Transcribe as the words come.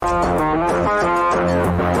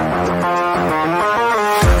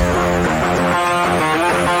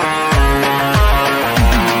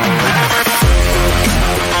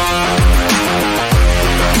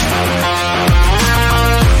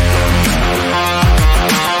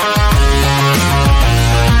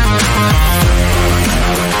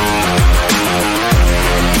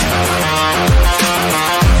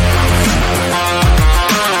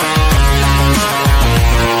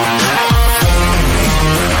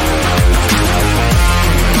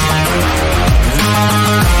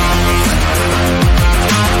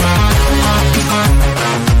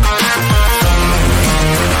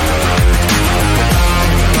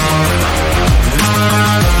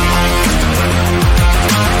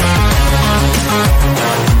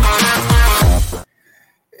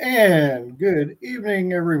Good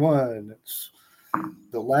evening, everyone. It's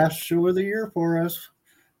the last show of the year for us.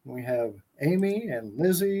 We have Amy and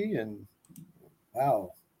Lizzy, and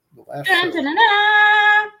wow, the last Dun, show. dun, dun,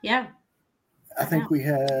 dun. Yeah, I think we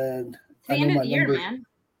had. it's the I know end of my the year, number. man.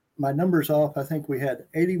 My number's off. I think we had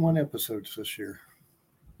 81 episodes this year.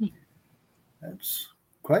 That's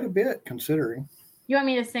quite a bit, considering. You want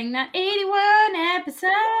me to sing that? 81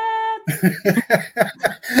 episodes.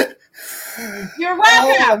 You're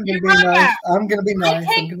welcome. I'm gonna You're be welcome. nice. I'm gonna be nice. I'm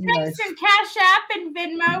Take gonna be nice. some Cash App and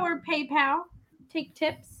Venmo or PayPal. Take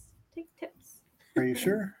tips. Take tips. Are you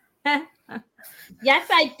sure? Yes,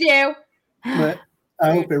 I do. But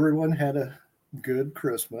I hope everyone had a good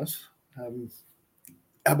Christmas. How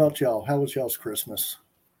about y'all? How was y'all's Christmas?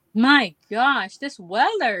 My gosh, this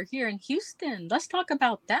weather here in Houston. Let's talk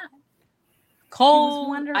about that. Cold,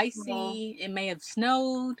 wonderful. icy, it may have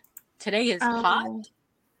snowed. Today is hot.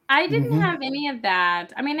 I didn't have any of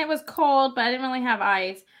that. I mean, it was cold, but I didn't really have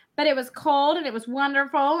ice. But it was cold and it was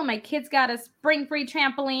wonderful. And my kids got a spring-free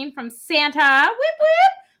trampoline from Santa. Whip,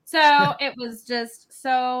 whip. So it was just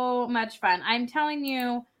so much fun. I'm telling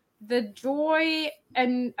you, the joy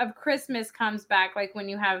of Christmas comes back like when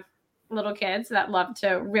you have little kids that love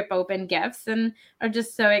to rip open gifts and are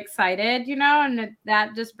just so excited, and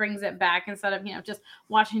that just brings it back instead of, just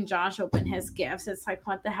watching Josh open his gifts. It's like,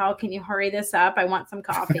 what the hell? Can you hurry this up? I want some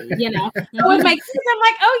coffee, With my kids, I'm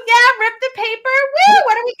like, oh yeah, rip the paper. Woo,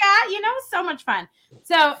 what do we got? So much fun.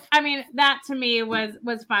 So, I mean, that to me was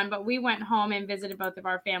fun, but we went home and visited both of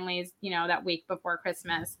our families, that week before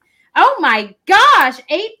Christmas. Oh my gosh,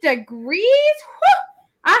 8 degrees. Woo!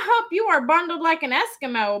 I hope you are bundled like an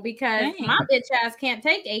Eskimo because my bitch ass can't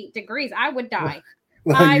take 8 degrees. I would die.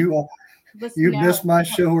 Well, you missed my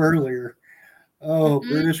show earlier. Oh,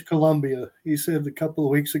 British Columbia. He said a couple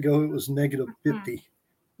of weeks ago it was negative 50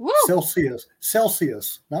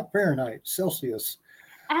 Celsius, not Fahrenheit, Celsius.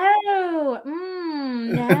 Oh,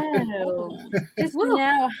 no. Just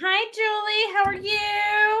no. Hi, Julie. How are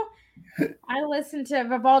you? I listened to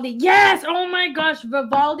Vivaldi. Yes. Oh my gosh.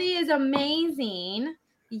 Vivaldi is amazing.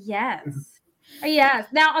 Yes. Yes.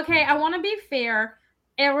 Now, okay, I want to be fair.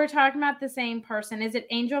 And we're talking about the same person. Is it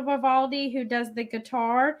Angel Vivaldi who does the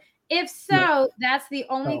guitar? If so, that's the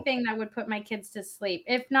only thing that would put my kids to sleep.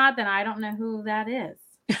 If not, then I don't know who that is.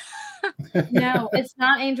 No, it's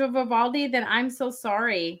not Angel Vivaldi. Then I'm so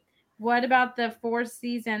sorry. What about the Four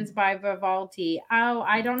Seasons by Vivaldi? Oh,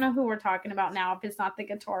 I don't know who we're talking about now. If it's not the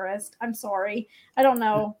guitarist, I'm sorry. I don't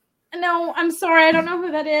know. No, I'm sorry. I don't know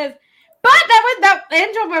who that is. But that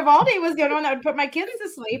Angel Vivaldi was the only one that would put my kids to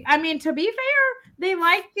sleep. I mean, to be fair, they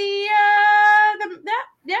like they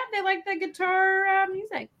like the guitar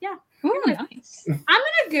music. Yeah. Ooh, nice. I'm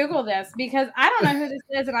gonna Google this because I don't know who this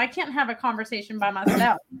is, and I can't have a conversation by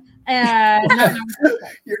myself.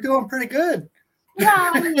 You're doing pretty good.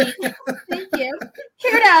 Well, thank you.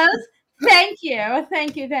 Kudos. Thank you.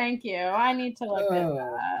 I need to look this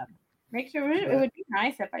up. Make sure it would be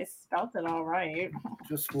nice if I spelt it all right.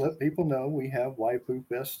 Just to let people know, we have Waifu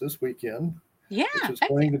Fest this weekend. Yeah. Which is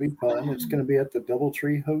going to be fun. It's going to be at the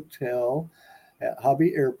Doubletree Hotel at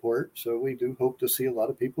Hobby Airport. So we do hope to see a lot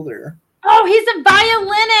of people there. Oh, he's a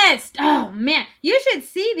violinist. Oh, man. You should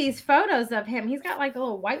see these photos of him. He's got like a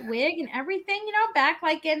little white wig and everything, back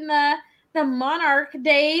like in the Monarch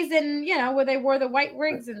days and, where they wore the white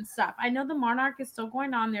wigs and stuff. I know the Monarch is still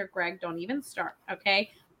going on there, Greg. Don't even start,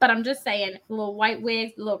 okay? But I'm just saying, little white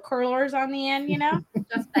wigs, little curlers on the end,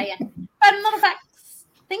 Just saying. Fun little facts.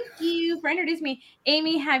 Thank you for introducing me.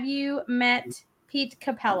 Amy, have you met Pete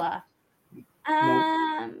Capella?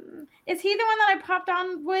 Nope. Is he the one that I popped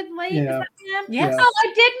on with late? Yeah. Is that him? Yes. Oh,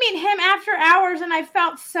 I did meet him after hours and I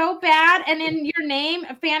felt so bad. And in your name,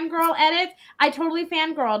 Fangirl Edit, I totally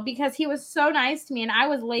fangirled because he was so nice to me and I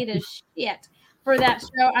was late as shit for that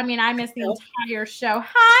show. I mean, I missed the entire show.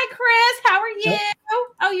 Hi, Chris. How are you?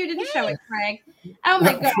 Oh, you didn't show it, Craig. Oh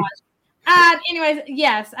my gosh. Anyways,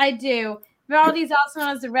 yes, I do. Vivaldi's also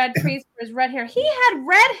known as the Red Priest for his red hair. He had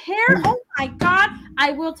red hair. Oh my God.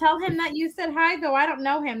 I will tell him that you said hi, though I don't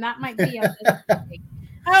know him. That might be a mistake.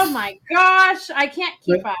 Oh my gosh. I can't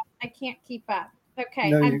keep up. Okay.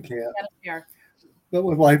 No, you can't. But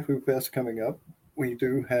with Waifu Fest coming up, we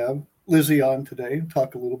do have Lizzy on today,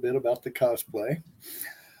 talk a little bit about the cosplay.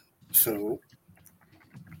 So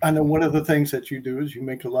I know one of the things that you do is you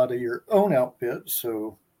make a lot of your own outfits.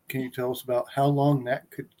 So can you tell us about how long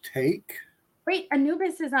that could take? Wait,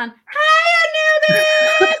 Anubis is on. Hi,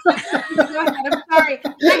 Anubis! Go ahead. I'm sorry. I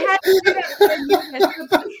had to do that for Anubis.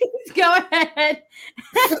 So please go ahead.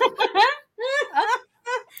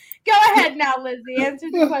 Go ahead now, Lizzy.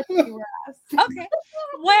 Answer the question you were asked. Okay.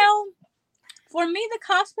 Well, For me, the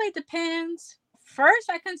cosplay depends. First,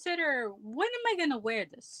 I consider, when am I going to wear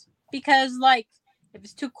this? Because, like, if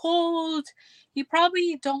it's too cold, you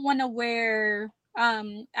probably don't want to wear.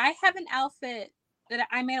 I have an outfit that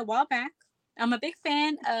I made a while back. I'm a big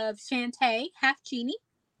fan of Shantae, half genie,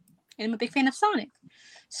 and I'm a big fan of Sonic.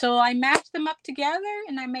 So I mashed them up together,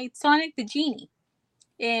 and I made Sonic the genie.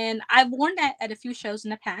 And I've worn that at a few shows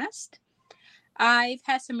in the past. I've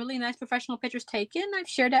had some really nice professional pictures taken. I've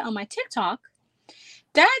shared that on my TikTok.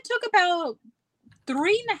 That took about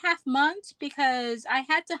 3.5 months because I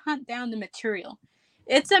had to hunt down the material.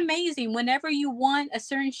 It's amazing. Whenever you want a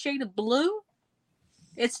certain shade of blue,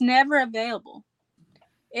 it's never available.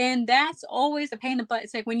 And that's always a pain in the butt.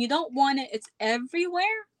 It's like when you don't want it, it's everywhere.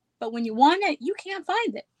 But when you want it, you can't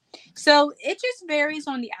find it. So it just varies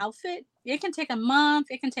on the outfit. It can take a month.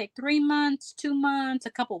 It can take 3 months, 2 months,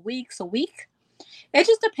 a couple weeks, a week. It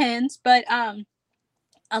just depends. But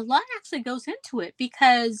a lot actually goes into it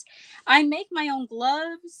because I make my own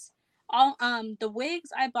gloves. All the wigs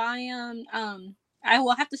I buy them. I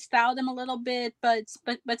will have to style them a little bit, but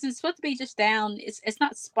since it's supposed to be just down, it's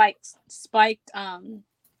not spiked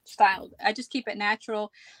styled. I just keep it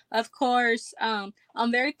natural. Of course, I'm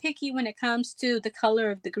very picky when it comes to the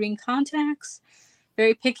color of the green contacts.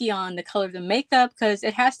 Very picky on the color of the makeup because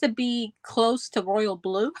it has to be close to royal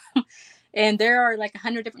blue. And there are like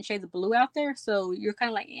 100 different shades of blue out there. So you're kind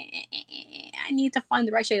of like, I need to find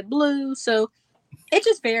the right shade of blue. So it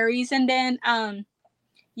just varies. And then,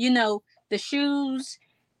 the shoes,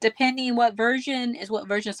 depending what version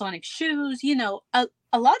of Sonic shoes,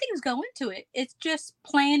 a lot of things go into it. It's just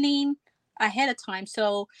planning ahead of time.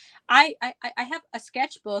 So I have a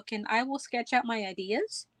sketchbook and I will sketch out my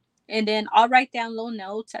ideas. And then I'll write down little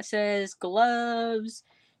notes that says gloves,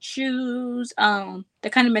 shoes, the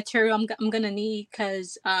kind of material I'm gonna need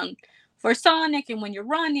because for Sonic and when you're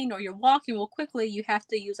running or you're walking real quickly, you have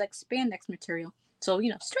to use like spandex material. So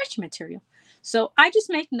stretch material. So I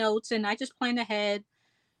just make notes and I just plan ahead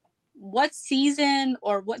what season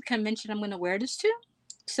or what convention I'm gonna wear this to.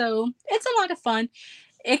 So it's a lot of fun.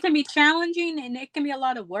 It can be challenging and it can be a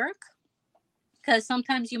lot of work because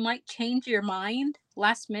sometimes you might change your mind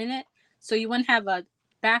last minute. So you want to have a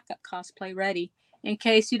backup cosplay ready in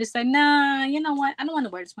case you decide, nah, you know what? I don't want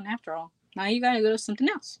to wear this one after all. Now you got to go to something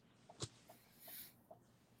else.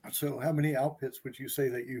 So how many outfits would you say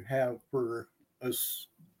that you have for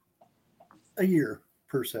a year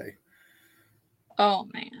per se? Oh,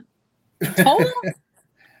 man. Total?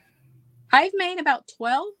 I've made about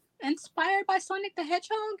 12 inspired by Sonic the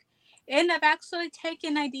Hedgehog. And I've actually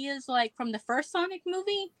taken ideas like from the first Sonic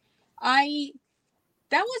movie.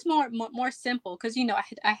 That was more simple because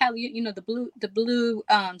I had the blue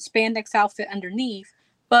spandex outfit underneath,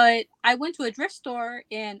 but I went to a thrift store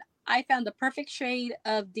and I found the perfect shade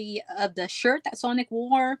of the shirt that Sonic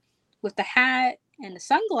wore with the hat and the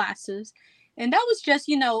sunglasses, and that was just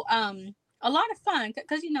a lot of fun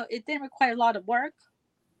because it didn't require a lot of work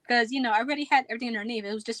because I already had everything underneath.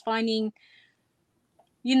 It was just finding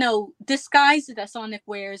disguises that Sonic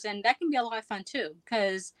wears, and that can be a lot of fun too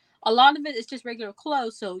because a lot of it is just regular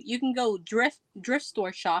clothes, so you can go thrift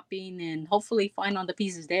store shopping and hopefully find all the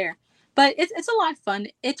pieces there. But it's a lot of fun.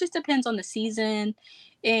 It just depends on the season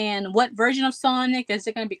and what version of Sonic. Is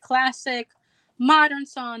it going to be classic, modern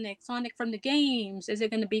Sonic from the games? Is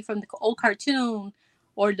it going to be from the old cartoon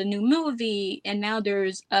or the new movie? And now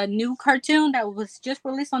there's a new cartoon that was just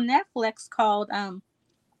released on Netflix called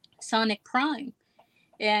Sonic Prime.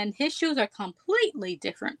 And his shoes are completely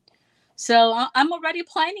different. So I'm already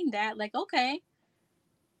planning that. Like, okay,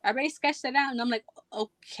 I already sketched it out. And I'm like,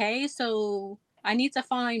 okay, so I need to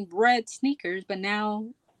find red sneakers, but now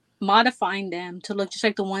modifying them to look just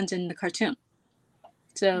like the ones in the cartoon.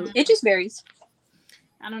 So it just varies.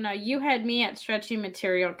 I don't know. You had me at stretchy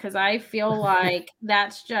material because I feel like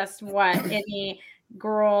that's just what any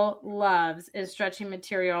girl loves is stretchy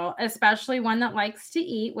material, especially one that likes to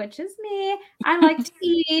eat, which is me. I like to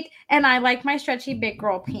eat and I like my stretchy big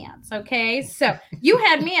girl pants. Okay. So you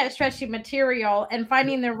had me at stretchy material and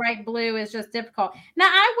finding the right blue is just difficult. Now,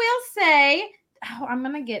 I will say, I'm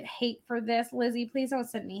going to get hate for this. Lizzy, please don't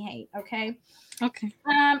send me hate. Okay. Okay.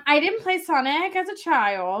 I didn't play Sonic as a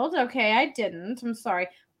child. Okay, I didn't. I'm sorry.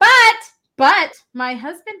 But my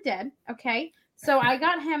husband did. Okay. So I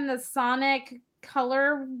got him the Sonic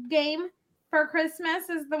color game for Christmas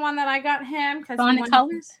is the one that I got him. Sonic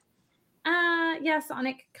Colors? Yeah,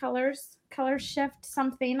 Sonic Colors. Color Shift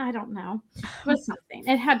something. I don't know. It was something.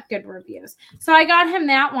 It had good reviews. So I got him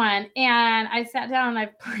that one and I sat down and I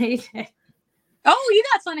played it. Oh, you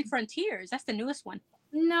got Sonic Frontiers. That's the newest one.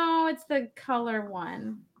 No, it's the color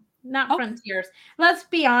one. Not Frontiers. Let's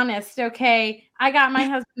be honest, okay? I got my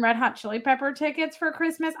husband Red Hot Chili Pepper tickets for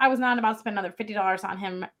Christmas. I was not about to spend another $50 on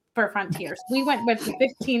him for Frontiers. We went with the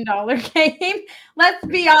 $15 game. Let's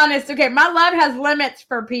be honest, okay? My love has limits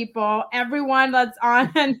for people. Everyone that's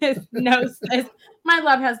on this knows this. My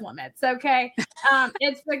love has limits, okay?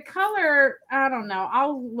 It's the color. I don't know.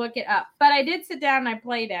 I'll look it up. But I did sit down and I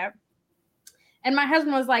played it. And my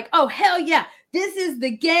husband was like, oh, hell yeah. This is the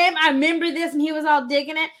game. I remember this. And he was all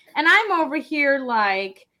digging it. And I'm over here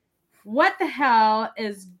like, what the hell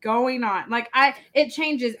is going on? Like, it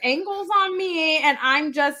changes angles on me. And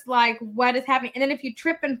I'm just like, what is happening? And then if you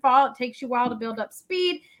trip and fall, it takes you a while to build up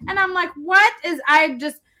speed. And I'm like,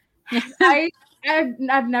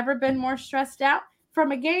 I've never been more stressed out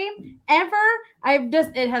from a game ever.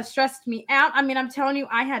 It has stressed me out. I mean, I'm telling you,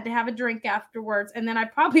 I had to have a drink afterwards, and then I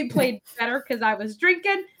probably played better because I was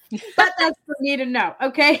drinking, but that's for me to know.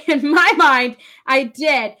 Okay. In my mind, I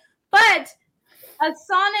did, but a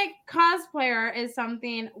Sonic cosplayer is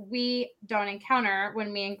something we don't encounter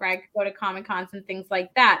when me and Greg go to Comic Cons and things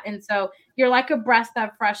like that. And so you're like a breath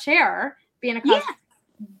of fresh air being a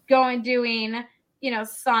cosplayer, doing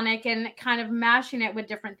Sonic and kind of mashing it with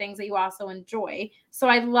different things that you also enjoy. So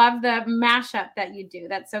I love the mashup that you do.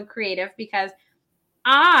 That's so creative because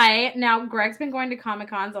now Greg's been going to Comic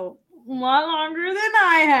Cons a lot longer than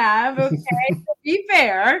I have. Okay. To be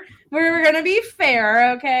fair, we're going to be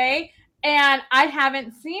fair. Okay. And I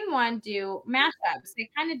haven't seen one do mashups.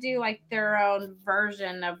 They kind of do like their own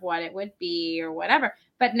version of what it would be or whatever,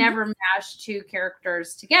 but never mash two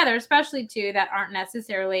characters together, especially two that aren't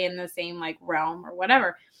necessarily in the same like realm or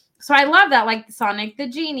whatever. So I love that, like Sonic the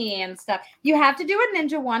Genie and stuff. You have to do a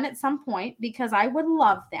ninja one at some point because I would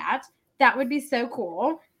love that. That would be so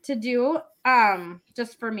cool to do,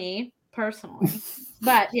 just for me personally.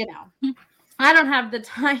 But I don't have the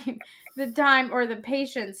time or the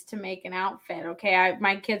patience to make an outfit. Okay,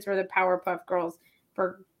 my kids were the Powerpuff Girls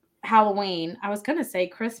for Halloween. I was gonna say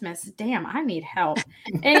Christmas. Damn, I need help.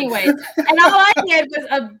 Anyway, and all I did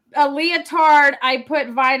was a leotard. I put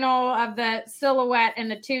vinyl of the silhouette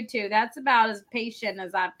and the tutu. That's about as patient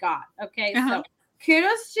as I've got. Okay, so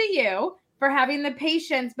kudos to you for having the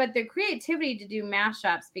patience, but the creativity to do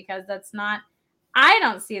mashups because I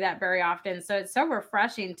don't see that very often. So it's so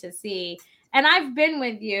refreshing to see. And I've been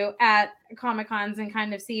with you at Comic Cons and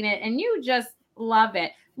kind of seen it, and you just love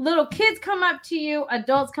it. Little kids come up to you,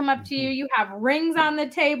 adults come up to you, you have rings on the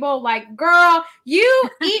table. Like, girl, you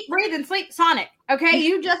eat, breathe, and sleep Sonic. Okay,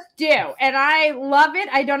 you just do. And I love it.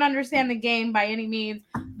 I don't understand the game by any means,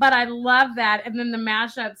 but I love that. And then the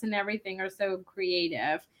mashups and everything are so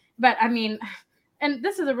creative. But I mean, and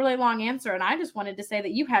this is a really long answer, and I just wanted to say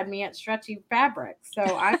that you had me at stretchy fabric. So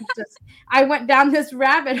I went down this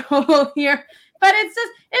rabbit hole here, but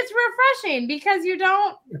it's refreshing because you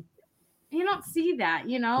don't see that,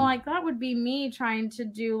 like that would be me trying to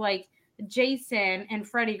do like Jason and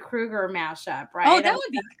Freddy Krueger mashup, right? Oh, that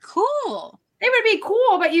would be cool. It would be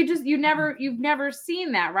cool, but you've never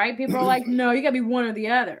seen that, right? People are like, no, you gotta be one or the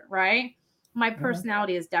other, right? My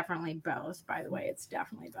personality is definitely both, by the way. It's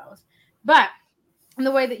definitely both. But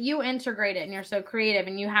the way that you integrate it and you're so creative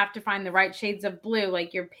and you have to find the right shades of blue,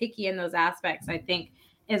 like you're picky in those aspects, I think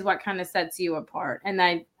is what kind of sets you apart. And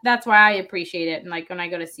that's why I appreciate it. And like when I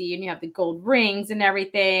go to see you and you have the gold rings and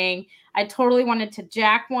everything, I totally wanted to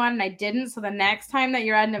jack one and I didn't. So the next time that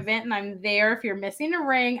you're at an event and I'm there, if you're missing a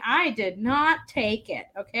ring, I did not take it.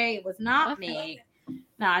 Okay. It was not me.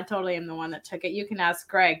 No, I totally am the one that took it. You can ask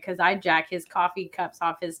Greg because I jack his coffee cups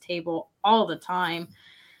off his table all the time.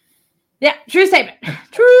 Yeah, true statement.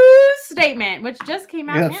 True statement, which just came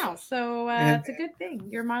out now. So it's a good thing.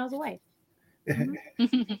 You're miles away. And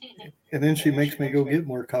then she makes me go get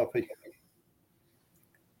more coffee.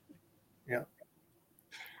 Yeah.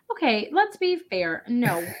 Okay, let's be fair.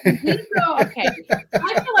 No. Okay.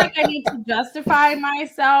 I feel like I need to justify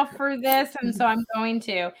myself for this, and so I'm going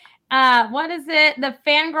to. What is it? The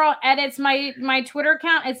fangirl edits my Twitter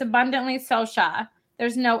account. It's Abundantly Social.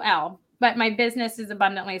 There's no L. But my business is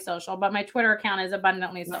Abundantly Social, but my Twitter account is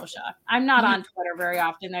Abundantly Social. I'm not on Twitter very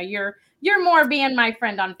often, though. You're more being my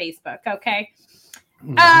friend on Facebook, okay?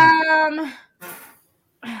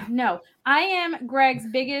 No, I am Greg's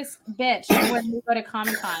biggest bitch when we go to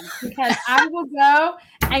Comic-Con because I will go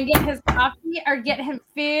and get his coffee or get him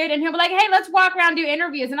food, and he'll be like, hey, let's walk around and do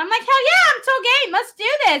interviews. And I'm like, hell yeah, I'm so game. Let's do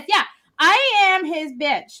this. Yeah. I am his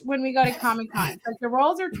bitch when we go to Comic-Con. Like the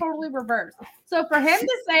roles are totally reversed. So for him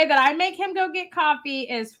to say that I make him go get coffee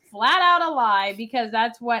is flat out a lie because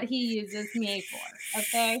that's what he uses me for.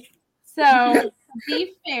 Okay. So to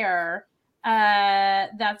be fair,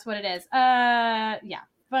 that's what it is. Yeah.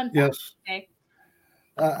 Fun. Yes. Okay.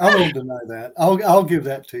 I won't deny that. I'll give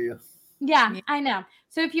that to you. Yeah, I know.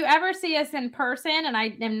 So if you ever see us in person, and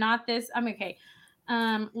I am not this, I'm okay.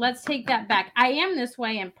 Let's take that back. I am this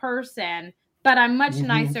way in person, but I'm much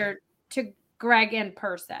nicer to Greg in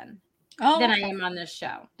person than I am on this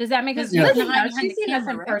show. Does that make sense? Lizzie knows she's seen us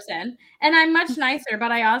in person, and I'm much nicer,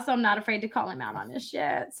 but I also am not afraid to call him out on his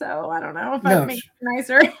shit. So I don't know if I make it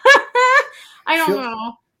nicer. I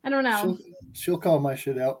don't know. She'll call my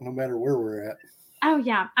shit out no matter where we're at. Oh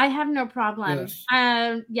yeah, I have no problem. Yes.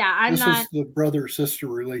 I'm this not. This is the brother-sister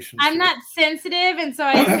relationship. I'm not sensitive, and so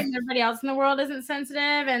I assume everybody else in the world isn't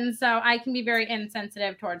sensitive, and so I can be very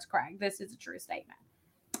insensitive towards Craig. This is a true statement.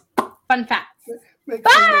 Fun fact. Makes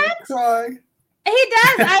me cry. He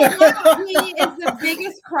does. I know. He is the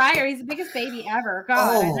biggest crier. He's the biggest baby ever.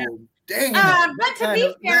 God. Oh, damn. But to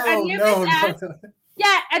be fair, Anubis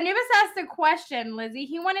asked a question, Lizzie.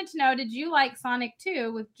 He wanted to know, did you like Sonic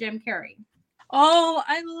 2 with Jim Carrey? Oh,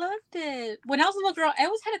 I loved it. When I was a little girl, I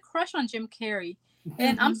always had a crush on Jim Carrey.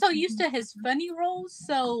 And I'm so used to his funny roles.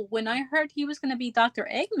 So when I heard he was going to be Dr.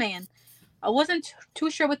 Eggman, I wasn't too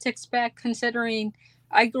sure what to expect, considering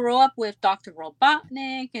I grew up with Dr.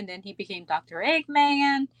 Robotnik, and then he became Dr.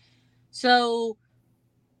 Eggman. So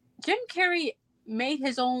Jim Carrey made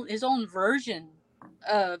his own version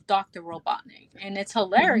of Dr. Robotnik. And it's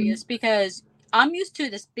hilarious because I'm used to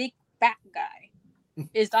this big fat guy.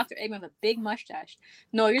 Is Dr. Eggman with a big mustache?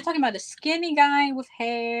 No, you're talking about a skinny guy with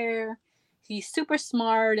hair. He's super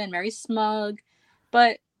smart and very smug,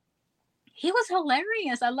 but he was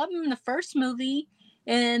hilarious. I love him in the first movie,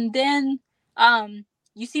 and then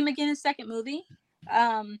you see him again in the second movie.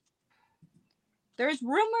 There's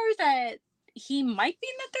rumors that he might be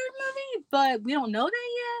in the third movie, but we don't know that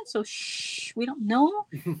yet. So we don't know.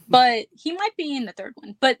 But he might be in the third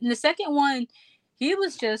one. But in the second one, he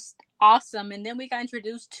was just awesome. And then we got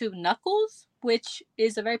introduced to Knuckles, which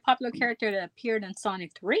is a very popular character that appeared in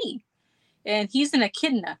Sonic 3. And he's an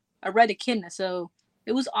echidna, a red echidna. So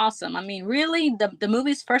it was awesome. I mean, really, the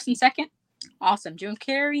movies first and second, awesome. Jim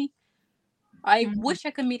Carrey, I wish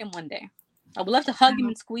I could meet him one day. I would love to hug him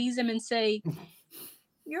and squeeze him and say,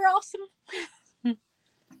 "You're awesome."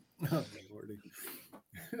 Oh, Lordy.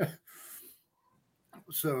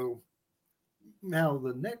 So now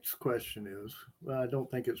the next question is, well, I don't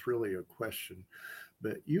think it's really a question,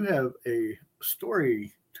 but you have a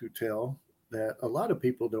story to tell that a lot of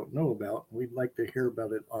people don't know about. We'd like to hear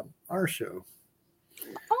about it on our show.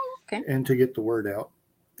 Oh, okay. And to get the word out.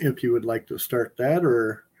 If you would like to start that,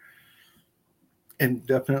 and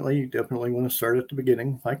definitely want to start at the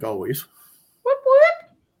beginning, like always. Whoop,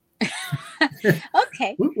 whoop.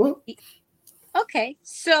 Okay. Whoop, whoop. Okay.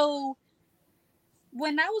 So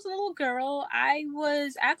when I was a little girl, I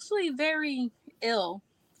was actually very ill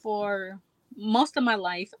for most of my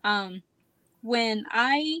life. When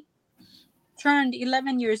I turned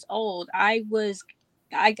 11 years old, I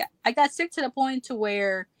got sick to the point to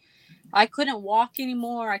where I couldn't walk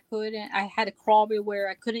anymore. I had to crawl everywhere.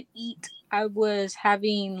 I couldn't eat. I was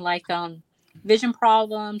having vision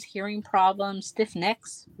problems, hearing problems, stiff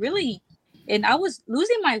necks, really. And I was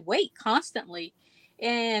losing my weight constantly.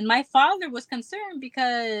 And my father was concerned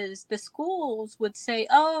because the schools would say,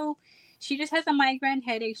 "Oh, she just has a migraine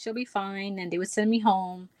headache. She'll be fine." And they would send me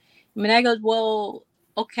home. And I go, "Well,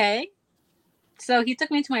 okay." So he took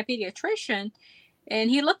me to my pediatrician, and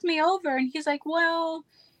he looked me over, and he's like, "Well,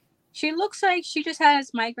 she looks like she just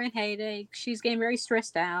has migraine headache. She's getting very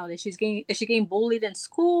stressed out. Is she getting bullied in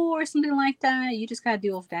school or something like that? You just gotta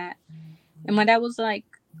deal with that." And my dad was like,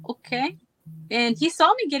 "Okay." And he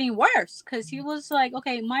saw me getting worse because he was like,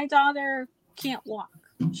 "Okay, my daughter can't walk.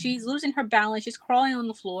 She's losing her balance. She's crawling on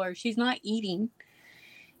the floor. She's not eating."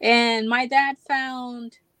 And my dad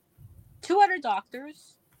found 2 other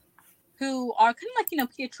doctors who are kind of like,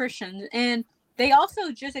 pediatricians. And they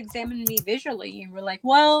also just examined me visually and were like,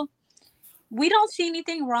 "Well, we don't see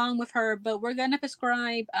anything wrong with her, but we're going to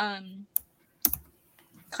prescribe kind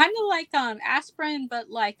of like aspirin, but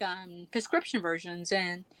like prescription versions."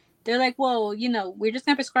 And they're like, "Well, we're just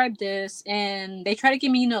going to prescribe this." And they try to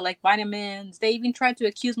give me, like vitamins. They even tried to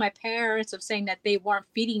accuse my parents of saying that they weren't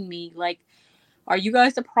feeding me. Like, "Are you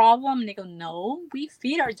guys the problem?" And they go, "No, we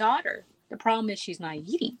feed our daughter. The problem is she's not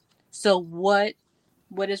eating. So what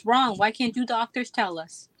is wrong? Why can't you doctors tell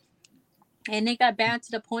us?" And it got bad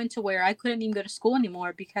to the point to where I couldn't even go to school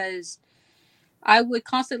anymore because I would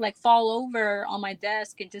constantly fall over on my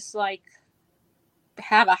desk and just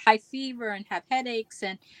have a high fever and have headaches,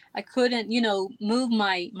 and I couldn't, move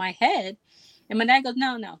my head. And my dad goes,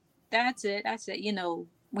 "No, that's it.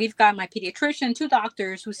 We've got my pediatrician, 2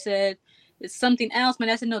 doctors who said It's something else. My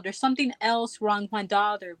dad said, no, there's something else wrong with my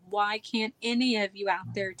daughter. Why can't any of you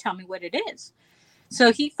out there tell me what it is?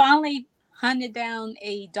 So he finally hunted down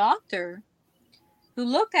a doctor who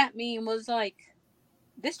looked at me and was like,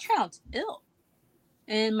 this child's ill.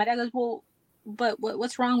 And my dad goes, well, but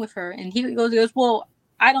what's wrong with her? And he goes, well,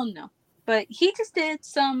 I don't know. But he just did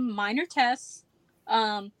some minor tests.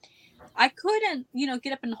 I couldn't,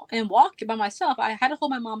 get up and walk by myself. I had to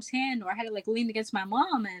hold my mom's hand, or I had to lean against my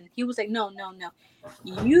mom. And he was like, no.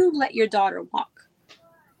 You let your daughter walk.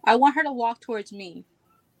 I want her to walk towards me.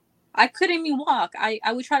 I couldn't even walk. I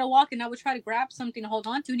would try to walk and I would try to grab something to hold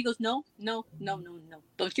on to. And he goes, no.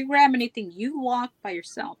 Don't you grab anything. You walk by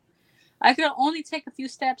yourself. I could only take a few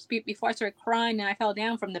steps before I started crying and I fell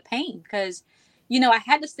down from the pain because, I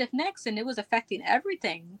had the stiff necks and it was affecting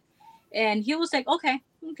everything. And he was like, okay,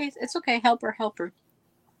 it's okay. Help her.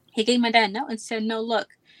 He gave my dad a note and said, no, look,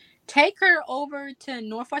 take her over to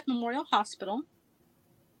Northwest Memorial Hospital.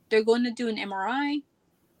 They're going to do an MRI.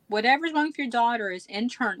 Whatever's wrong with your daughter is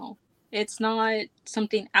internal. It's not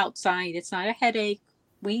something outside. It's not a headache.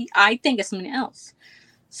 I think it's something else.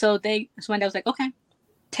 So my dad was like, okay.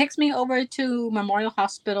 Takes me over to Memorial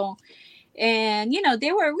Hospital. And,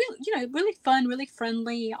 they were really, really fun, really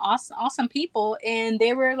friendly, awesome people. And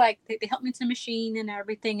they were like, they helped me to the machine and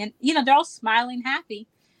everything. And, they're all smiling, happy.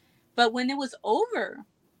 But when it was over,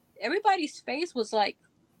 everybody's face was like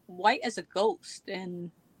white as a ghost.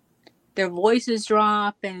 And their voices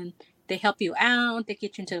drop and they help you out. They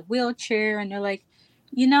get you into a wheelchair and they're like,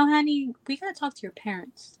 honey, we got to talk to your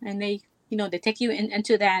parents. And they take you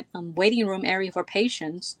into that waiting room area for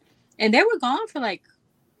patients. And they were gone for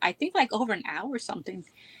I think over an hour or something.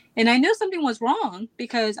 And I knew something was wrong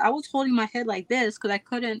because I was holding my head like this because I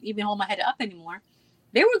couldn't even hold my head up anymore.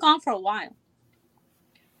 They were gone for a while.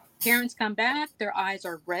 Parents come back. Their eyes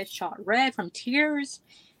are shot red from tears.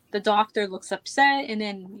 The doctor looks upset. And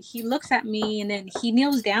then he looks at me and then he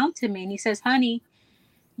kneels down to me and he says, honey,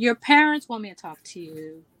 your parents want me to talk to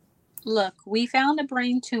you. Look, we found a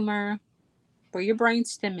brain tumor where your brain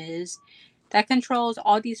stem is that controls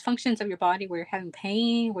all these functions of your body where you're having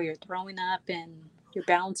pain, where you're throwing up and your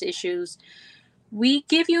balance issues. We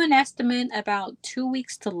give you an estimate about 2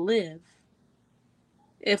 weeks to live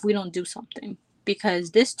if we don't do something,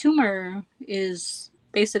 because this tumor is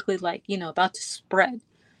basically about to spread.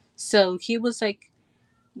 So he was like,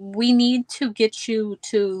 we need to get you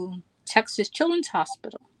to Texas Children's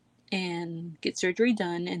Hospital and get surgery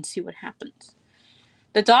done and see what happens.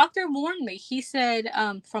 The doctor warned me. He said,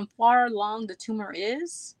 from far along the tumor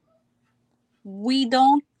is, we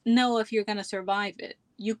don't know if you're going to survive it.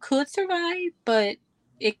 You could survive, but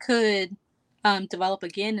it could develop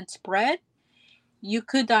again and spread. You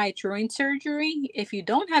could die during surgery. If you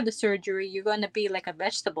don't have the surgery, you're going to be like a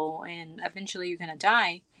vegetable and eventually you're going to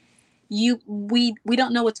die. We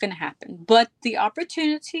don't know what's going to happen, but the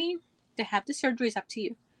opportunity to have the surgery is up to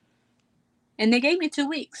you. And they gave me 2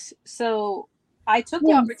 weeks. So I took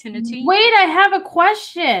the opportunity. Wait, I have a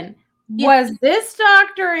question. Yeah. Was this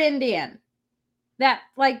doctor Indian that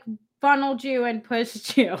funneled you and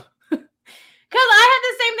pushed you? Because I had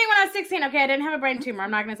the same thing when I was 16. Okay, I didn't have a brain tumor.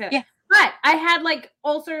 I'm not going to say that. Yeah. But I had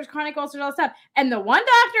ulcers, chronic ulcers, all that stuff. And the one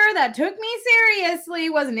doctor that took me seriously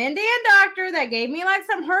was an Indian doctor that gave me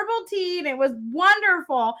some herbal tea, and it was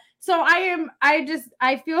wonderful. So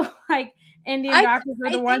I feel like Indian doctors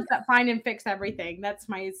are the ones that find and fix everything. That's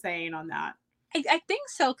my saying on that. I think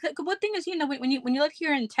so. One thing is, when you live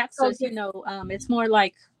here in Texas, it's more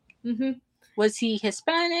like, was he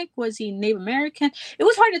Hispanic? Was he Native American? It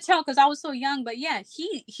was hard to tell because I was so young. But yeah,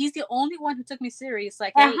 he's the only one who took me serious.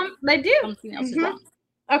 Hey, they do. Something else is wrong.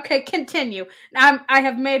 Okay, continue. I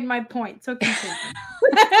have made my point, so continue.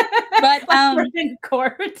 But in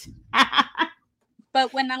court.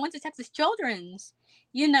 But when I went to Texas Children's,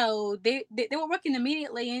 they were working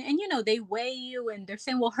immediately and they weigh you and they're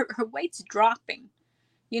saying, well, her weight's dropping,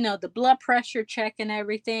 the blood pressure check and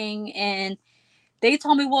everything. And they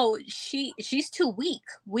told me, well, she's too weak.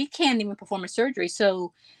 We can't even perform a surgery.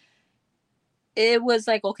 So it was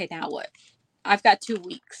like, okay, now what? I've got 2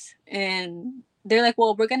 weeks. And they're like,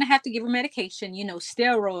 well, we're going to have to give her medication,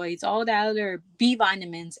 steroids, all that other B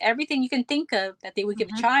vitamins, everything you can think of that they would give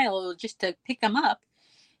a child just to pick them up.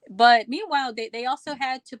 But meanwhile, they also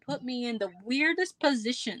had to put me in the weirdest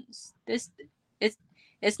positions.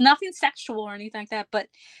 It's nothing sexual or anything like that, but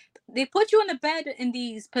they put you in the bed in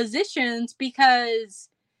these positions because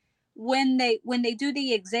when they do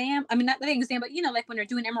the exam, I mean, not the exam, but when they're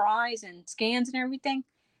doing MRIs and scans and everything,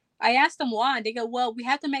 I asked them why. They go, well, we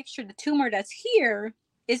have to make sure the tumor that's here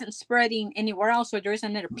isn't spreading anywhere else, or there is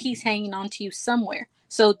another piece hanging onto you somewhere.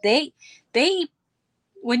 So they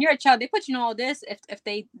when you're a child, they put you on all this if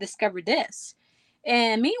they discover this.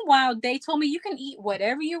 And meanwhile, they told me you can eat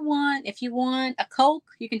whatever you want. If you want a Coke,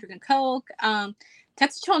 you can drink a Coke.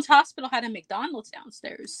 Texas Children's Hospital had a McDonald's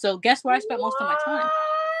downstairs. So guess where I spent most of my time?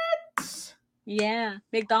 Yeah,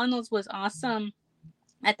 McDonald's was awesome.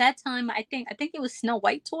 At that time, I think it was Snow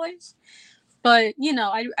White toys. But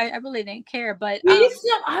I really didn't care. But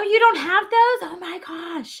you don't have those? Oh my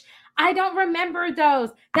gosh. I don't remember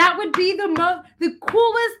those. That would be the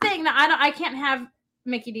coolest thing. That I can't have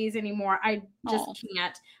Mickey D's anymore. I just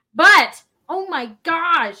can't. But oh my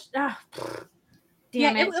gosh. Ugh,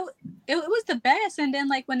 damn it. It was the best. And then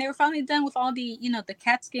like when they were finally done with all the the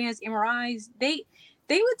CAT scans, MRIs, they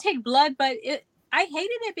would take blood, but I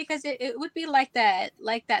hated it because it would be like that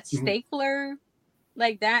stapler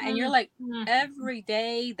like that, and you're like every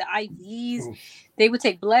day the IVs, they would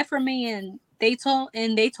take blood from me, and they told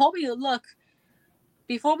me, look,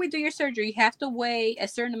 before we do your surgery, you have to weigh a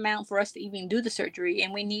certain amount for us to even do the surgery,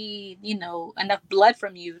 and we need enough blood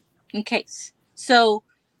from you in case. So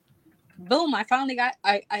boom, I finally got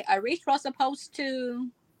I reached what I was supposed to,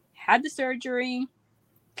 had the surgery,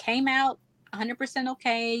 came out 100%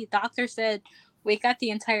 okay. Doctor said we got the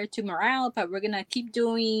entire tumor out, but we're gonna keep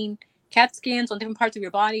doing CAT scans on different parts of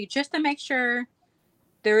your body just to make sure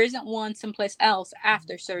there isn't one someplace else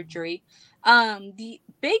after surgery. The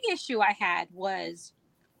big issue I had was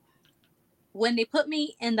when they put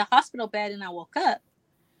me in the hospital bed and I woke up.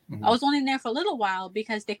 I was only there for a little while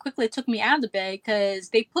because they quickly took me out of the bed because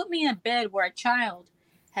they put me in a bed where a child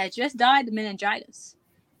had just died of meningitis.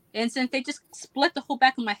 And since they just split the whole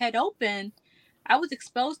back of my head open, I was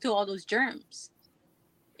exposed to all those germs.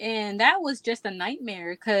 And that was just a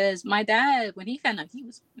nightmare because my dad, when he found out, he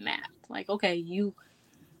was mad. Like, okay, you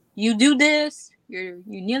do this, you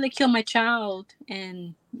nearly killed my child.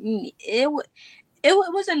 And it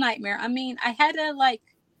was a nightmare. I mean, I had to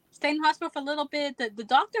stay in the hospital for a little bit. The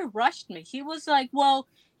doctor rushed me. He was like, well,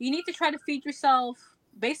 you need to try to feed yourself.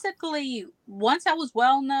 Basically, once I was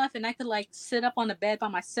well enough and I could sit up on the bed by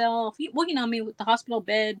myself, with the hospital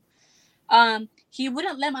bed, he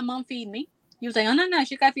wouldn't let my mom feed me. He was like, oh, no,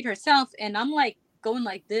 she gotta feed herself. And I'm going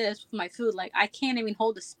like this with my food. Like I can't even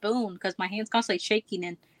hold a spoon because my hand's constantly shaking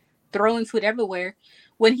and throwing food everywhere.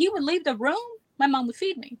 When he would leave the room, my mom would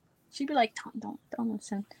feed me. She'd be like, don't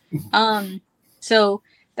listen. So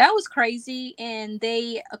that was crazy. And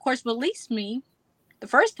they, of course, released me the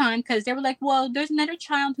first time because they were like, well, there's another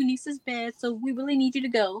child who needs this bed, so we really need you to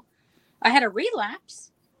go. I had a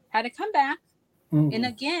relapse, had to come back. And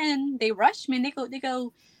again, they rushed me and they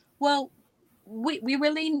go, well, we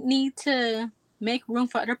really need to make room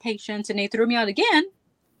for other patients. And they threw me out again.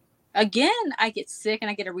 Again, I get sick and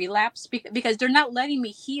I get a relapse because they're not letting me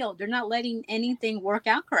heal. They're not letting anything work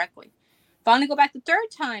out correctly. Finally go back the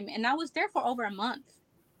third time, and I was there for over a month.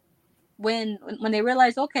 When they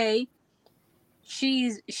realized, okay,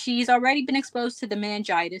 she's already been exposed to the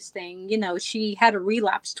meningitis thing. She had a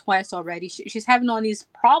relapse twice already. She's having all these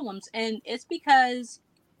problems, and it's because,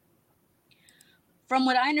 from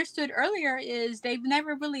what I understood earlier, is they've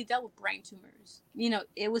never really dealt with brain tumors.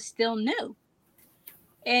 It was still new.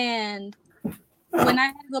 And when I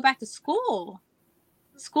had to go back to school,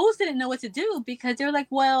 schools didn't know what to do because they were like,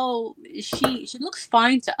 well, she looks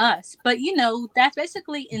fine to us. But, that's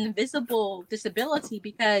basically invisible disability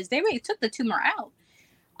because they already took the tumor out.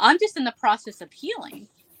 I'm just in the process of healing.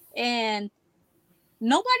 And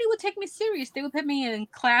nobody would take me serious. They would put me in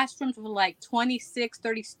classrooms with 26,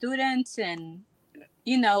 30 students. And,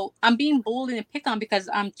 I'm being bullied and picked on because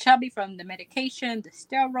I'm chubby from the medication, the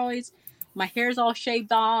steroids. My hair's all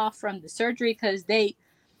shaved off from the surgery because they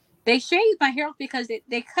shaved my hair off because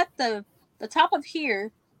they cut the top of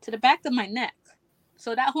here to the back of my neck.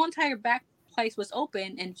 So that whole entire back place was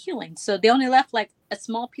open and healing. So they only left a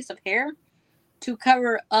small piece of hair to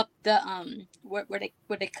cover up the where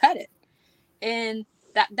they cut it. And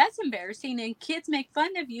that's embarrassing. And kids make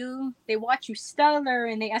fun of you. They watch you stutter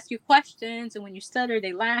and they ask you questions, and when you stutter,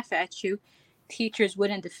 they laugh at you. Teachers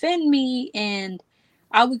wouldn't defend me, and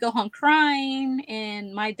I would go home crying,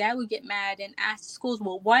 and my dad would get mad and ask the schools,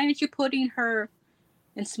 well, why aren't you putting her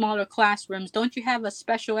in smaller classrooms? Don't you have a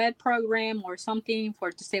special ed program or something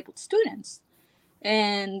for disabled students?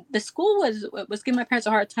 And the school was giving my parents a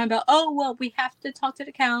hard time about, oh, well, we have to talk to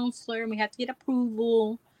the counselor and we have to get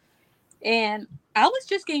approval. And I was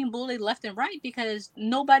just getting bullied left and right because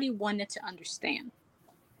nobody wanted to understand.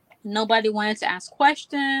 Nobody wanted to ask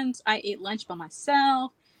questions. I ate lunch by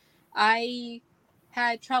myself. I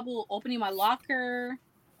had trouble opening my locker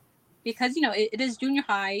because, it is junior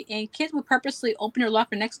high and kids would purposely open their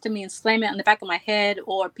locker next to me and slam it on the back of my head.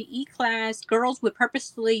 Or PE class, girls would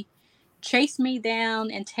purposely chase me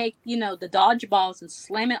down and take, the dodgeballs and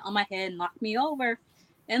slam it on my head and knock me over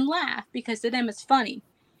and laugh because to them it's funny.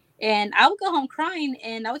 And I would go home crying,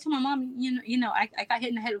 and I would tell my mom, I got hit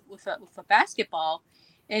in the head with a basketball.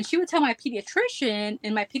 And she would tell my pediatrician,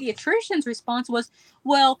 and my pediatrician's response was,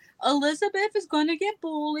 well, Elizabeth is going to get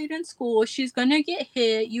bullied in school. She's going to get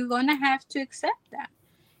hit. You're going to have to accept that.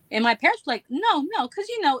 And my parents were like, no, because,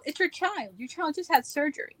 it's your child. Your child just had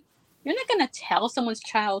surgery. You're not going to tell someone's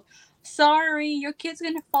child, sorry, your kid's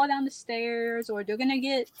going to fall down the stairs or they're going to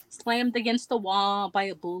get slammed against the wall by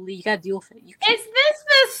a bully. You got to deal with it. Is this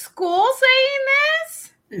the school saying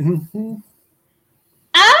this? Mm-hmm.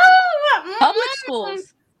 Oh! Public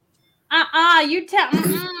schools. You tell...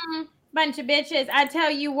 bunch of bitches. I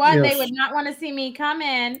tell you what, Yes. They would not want to see me come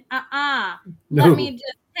in. No. Let me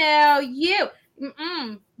just tell you.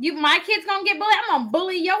 My kid's gonna get bullied. I'm gonna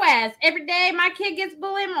bully your ass every day. My kid gets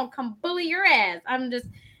bullied. I'm gonna come bully your ass. I'm just,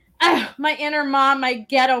 my inner mom, my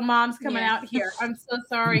ghetto mom's coming out here. I'm so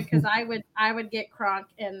sorry because I would get crunk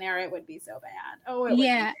in there. It would be so bad. Oh,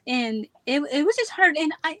 and it was just hard.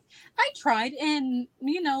 And I tried, and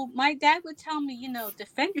my dad would tell me,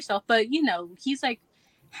 defend yourself. But he's like,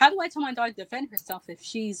 how do I tell my daughter to defend herself if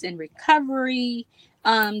she's in recovery?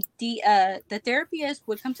 The therapist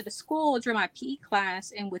would come to the school during my PE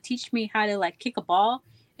class and would teach me how to kick a ball.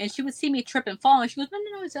 And she would see me trip and fall, and she goes,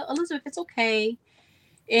 no, Elizabeth, it's okay.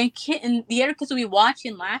 And the other kids would be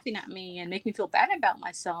watching, laughing at me, and make me feel bad about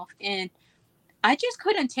myself. And I just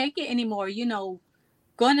couldn't take it anymore.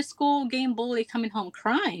 Going to school, getting bullied, coming home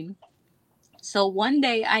crying. So one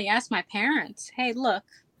day I asked my parents, hey, look,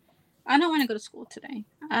 I don't want to go to school today.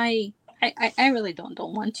 I really don't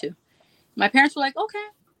want to. My parents were like,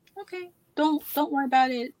 okay, don't worry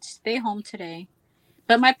about it. Stay home today.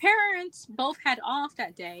 But my parents both had off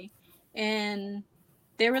that day, and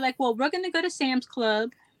they were like, well, we're going to go to Sam's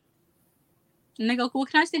Club. And they go, well,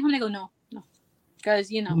 can I stay home? They go, no. Because,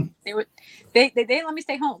 they didn't let me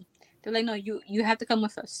stay home. They're like, no, you have to come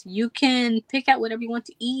with us. You can pick out whatever you want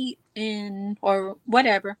to eat or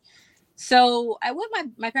whatever. So I went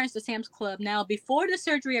my parents to Sam's Club. Now, before the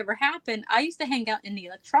surgery ever happened, I used to hang out in the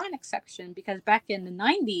electronics section because back in the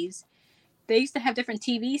 90s, they used to have different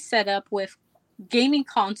TVs set up with gaming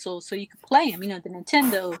consoles so you could play them, the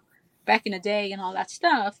Nintendo back in the day and all that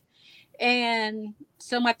stuff. And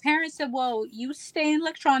so my parents said, well, you stay in the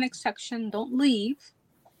electronics section. Don't leave.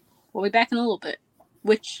 We'll be back in a little bit,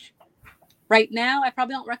 which right now I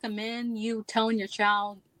probably don't recommend you telling your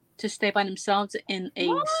child to stay by themselves in a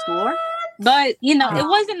store. But, it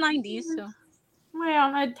was the 90s. So.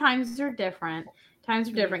 Well, times are different.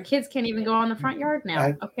 Kids can't even go on the front yard now,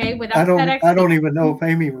 without FedEx. I don't even know if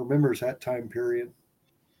Amy remembers that time period.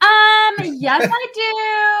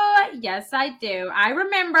 Yes, I do. I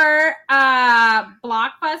remember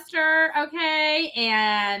Blockbuster,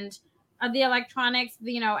 and the electronics,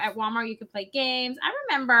 at Walmart you could play games. I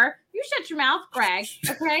remember. You shut your mouth, Greg,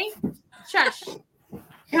 okay? Shush.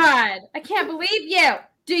 God, I can't believe you.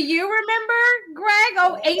 Do you remember, Greg?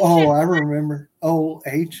 I remember.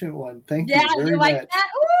 Ancient one. Thank you very much. That?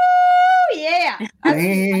 Ooh, yeah.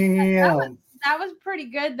 Damn. That was pretty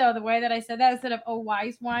good, though, the way that I said that instead of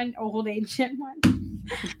wise one, old ancient one.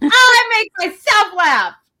 I make myself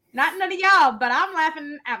laugh. Not none of y'all, but I'm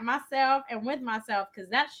laughing at myself and with myself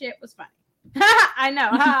because that shit was funny. I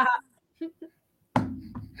know.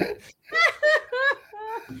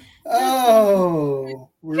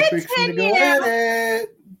 We're fixing to go at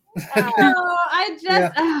it.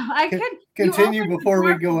 I could continue before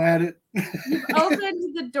we go at it. You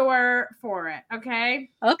opened the door for it,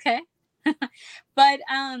 okay? Okay. But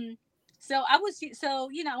I went to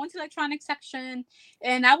the electronics section,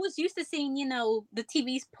 and I was used to seeing, the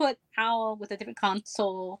TVs put out with a different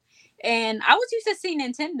console, and I was used to seeing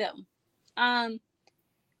Nintendo.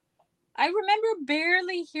 I remember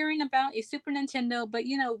barely hearing about a Super Nintendo, but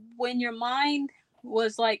when your mind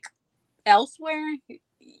was elsewhere,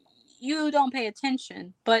 you don't pay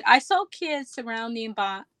attention. But I saw kids surrounding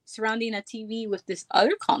a TV with this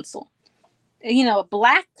other console, a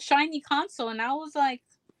black shiny console, and I was like,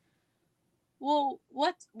 well,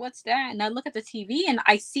 what's that? And I look at the TV, and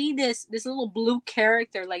I see this little blue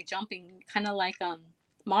character jumping, kind of like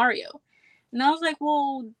Mario, and I was like,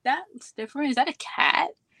 well, that's different. Is that a cat?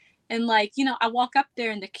 And I walk up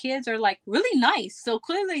there, and the kids are really nice. So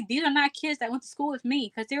clearly these are not kids that went to school with me,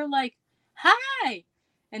 because they were like, hi.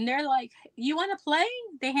 And they're like, you want to play?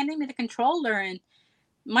 They handed me the controller, and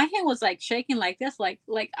my hand was shaking like this, I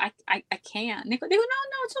can't. And they go, no,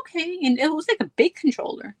 it's okay. And it was a big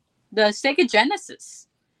controller. The Sega Genesis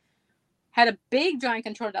had a big giant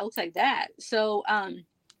controller that looks like that. So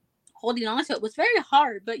holding on to it was very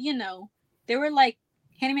hard, but they were like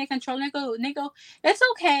handing me a controller and they go, it's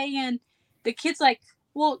okay. And the kid's like,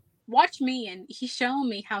 well, watch me. And he's showing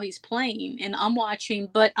me how he's playing and I'm watching,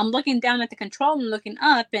 but I'm looking down at the controller and looking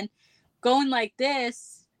up and going like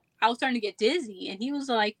this. I was starting to get dizzy and he was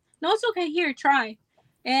like, no, it's okay. Here, try.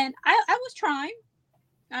 And I was trying.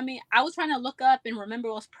 I mean, I was trying to look up and remember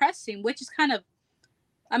what I was pressing, which is kind of,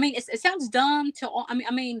 I mean, it sounds dumb to all.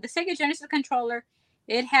 I mean, the Sega Genesis controller,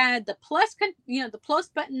 it had the plus, the plus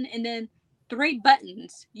button and then 3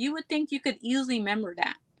 buttons. You would think you could easily remember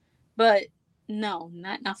that, but no,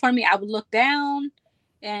 not for me. I would look down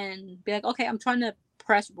and be like, okay, I'm trying to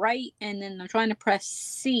press right, and then I'm trying to press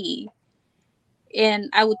C, and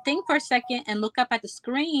I would think for a second and look up at the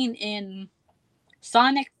screen, and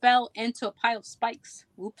Sonic fell into a pile of spikes.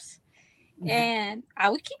 Whoops. And I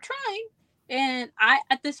would keep trying. And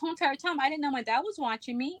at this whole entire time, I didn't know my dad was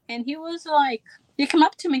watching me. And he was like, he come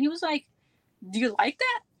up to me. He was like, do you like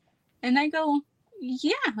that? And I go,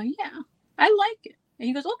 yeah, I like it. And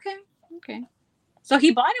he goes, okay. So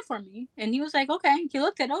he bought it for me. And he was like, okay. He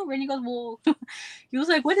looked it over and he goes, well, he was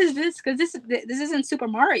like, what is this? Because this isn't Super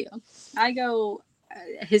Mario. I go,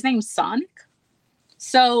 his name's Sonic.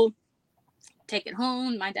 So take it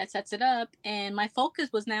home. My dad sets it up. And my focus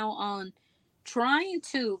was now on trying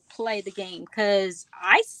to play the game because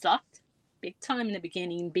I sucked big time in the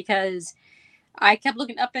beginning because I kept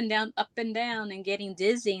looking up and down and getting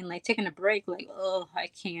dizzy and like taking a break, like, oh,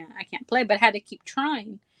 I can't play, but I had to keep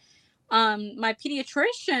trying. My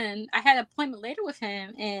pediatrician, I had an appointment later with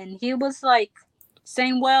him and he was like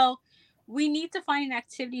saying, well, we need to find an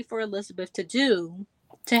activity for Elizabeth to do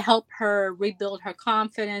to help her rebuild her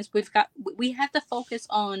confidence. We have to focus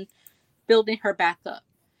on building her back up.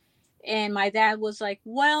 And my dad was like,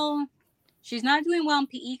 well, she's not doing well in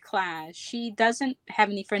PE class. She doesn't have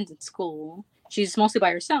any friends at school. She's mostly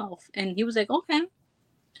by herself. And he was like, okay.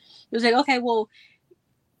 He was like, okay, well,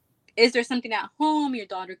 is there something at home your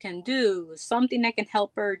daughter can do? Something that can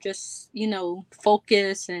help her just,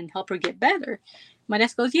 focus and help her get better? My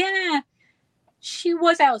dad goes, yeah. She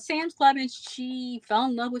was out Sam's Club and she fell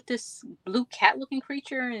in love with this blue cat looking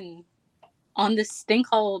creature and on this thing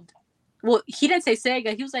called, well, he didn't say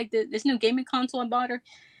Sega. He was like, this new gaming console I bought her.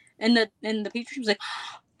 And the pediatrician was like,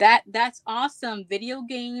 that's awesome. Video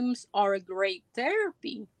games are a great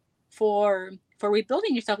therapy for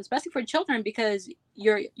rebuilding yourself, especially for children, because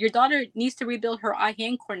your daughter needs to rebuild her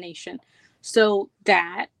eye-hand coordination. So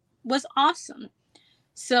that was awesome.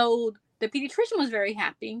 So the pediatrician was very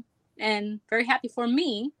happy and very happy for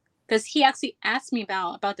me because he actually asked me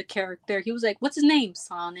about the character. He was like, what's his name?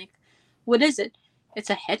 Sonic. What is it?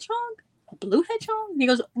 It's a hedgehog? A blue hedgehog? And he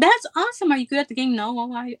goes, that's awesome. Are you good at the game?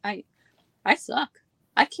 No, I suck.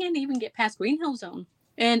 I can't even get past Green Hill Zone.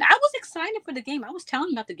 And I was excited for the game. I was telling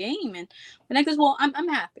him about the game. And I goes, well, I'm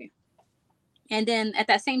happy. And then at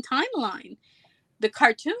that same timeline, the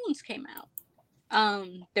cartoons came out.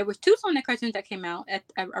 There were 2 Sonic cartoons that came out at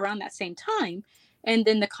around that same time. And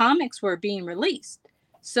then the comics were being released.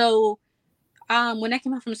 So when I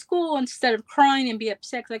came home from school, instead of crying and be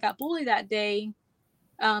upset because I got bullied that day,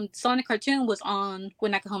 Sonic cartoon was on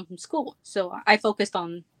when I got home from school. So I focused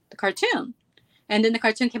on the cartoon. And then the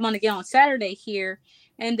cartoon came on again on Saturday here.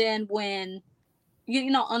 And then when,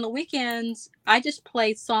 on the weekends, I just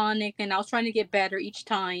played Sonic and I was trying to get better each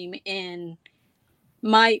time. And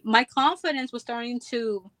my confidence was starting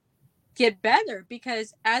to get better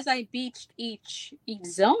because as I beat each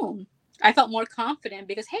zone, I felt more confident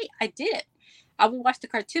because, hey, I did it. I would watch the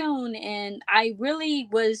cartoon and I really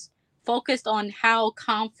was focused on how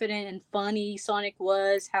confident and funny Sonic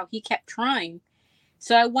was, how he kept trying.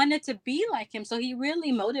 So I wanted to be like him. So he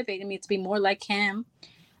really motivated me to be more like him.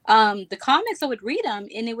 The comics, I would read them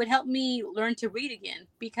and it would help me learn to read again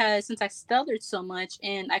because since I stuttered so much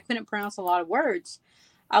and I couldn't pronounce a lot of words,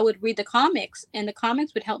 I would read the comics and the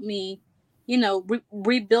comics would help me,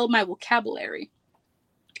 rebuild my vocabulary.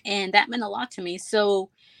 And that meant a lot to me. So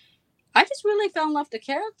I just really fell in love with the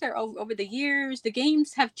character over the years. The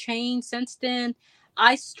games have changed since then.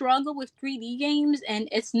 I struggle with 3D games, and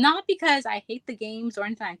it's not because I hate the games or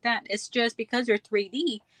anything like that. It's just because they're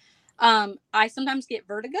 3D. I sometimes get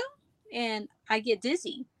vertigo, and I get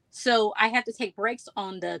dizzy. So I have to take breaks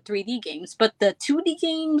on the 3D games. But the 2D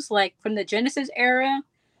games, like from the Genesis era,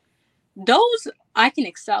 those I can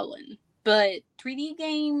excel in. But 3D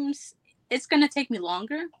games, it's gonna take me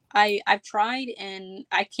longer. I've tried and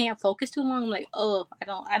I can't focus too long. I'm like, oh,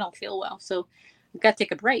 I don't feel well, so I've got to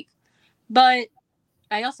take a break. But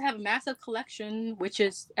I also have a massive collection, which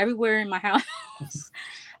is everywhere in my house.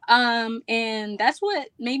 And that's what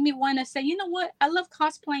made me want to say, you know what? I love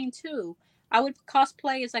cosplaying too. I would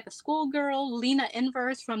cosplay as like a schoolgirl, Lena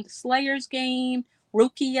Inverse from the Slayers game,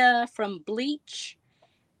 Rukia from Bleach.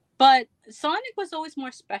 But Sonic was always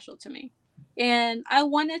more special to me. And I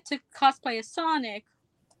wanted to cosplay as Sonic,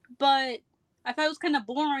 but I thought it was kind of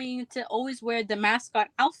boring to always wear the mascot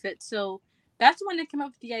outfit. So that's when I came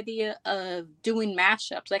up with the idea of doing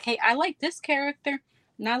mashups. Like, hey, I like this character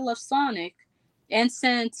and I love Sonic. And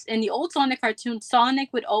since in the old Sonic cartoon, Sonic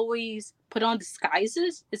would always put on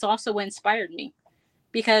disguises, it's also what inspired me.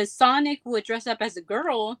 Because Sonic would dress up as a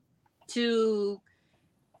girl to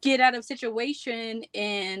get out of situation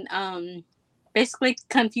and basically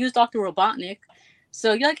confuse Dr. Robotnik.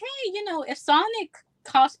 So you're like, hey, if Sonic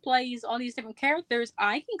cosplays all these different characters,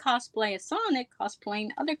 I can cosplay as Sonic cosplaying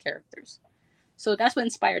other characters. So that's what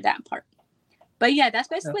inspired that part. But yeah, that's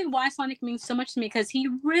basically why Sonic means so much to me, because he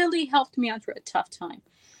really helped me out through a tough time.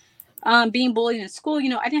 Being bullied in school,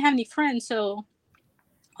 I didn't have any friends, so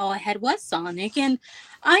all I had was Sonic. And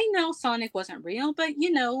I know Sonic wasn't real, but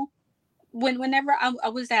whenever I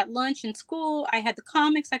was at lunch in school, I had the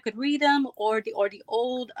comics, I could read them, or the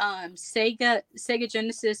old Sega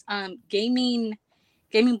Genesis gaming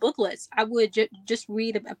booklets. I would just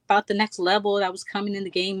read about the next level that was coming in the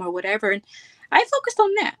game or whatever, and I focused on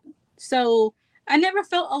that. So I never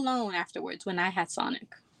felt alone afterwards when I had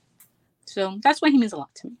Sonic. So that's why he means a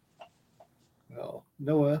lot to me. Well,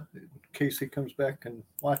 Noah, in case he comes back and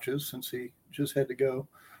watches, since he just had to go,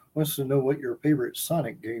 wants to know what your favorite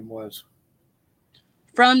Sonic game was.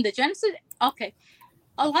 From the Genesis? Okay.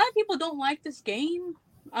 A lot of people don't like this game.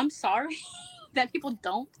 I'm sorry that people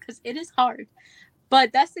don't, because it is hard.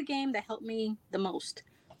 But that's the game that helped me the most.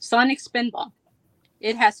 Sonic Spinball.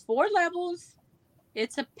 It has 4 levels.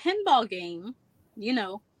 It's a pinball game,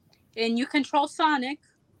 and you control Sonic.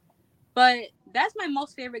 But that's my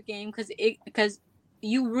most favorite game because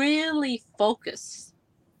you really focus.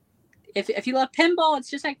 If you love pinball, it's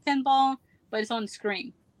just like pinball, but it's on the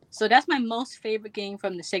screen. So that's my most favorite game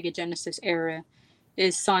from the Sega Genesis era,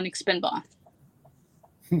 is Sonic Spinball.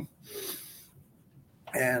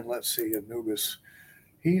 And let's see, Anubis.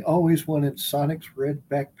 He always wanted Sonic's red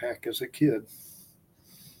backpack as a kid.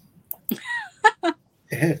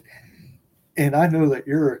 and I know that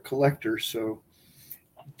you're a collector, so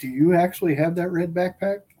do you actually have that red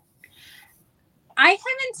backpack? I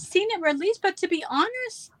haven't seen it released, but to be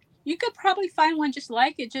honest, you could probably find one just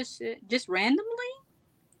like it, just randomly.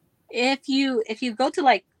 If you go to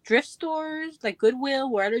like thrift stores, like Goodwill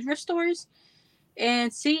or other thrift stores,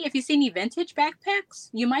 and see if you see any vintage backpacks,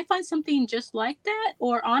 you might find something just like that.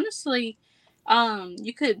 Or honestly,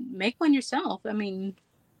 you could make one yourself. I mean,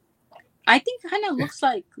 I think it kind of looks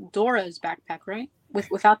like Dora's backpack, right?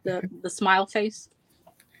 Without the smile face.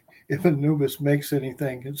 If Anubis makes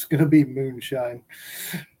anything, it's going to be moonshine.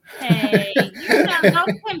 Hey,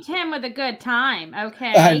 don't tempt him with a good time,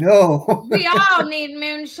 okay? I know. We all need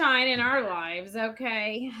moonshine in our lives,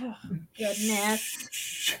 okay? Oh,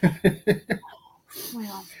 goodness.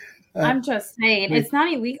 Well, I'm just saying, it's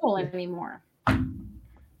not illegal anymore.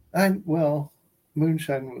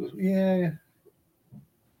 Moonshine was, yeah.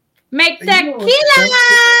 Make tequila!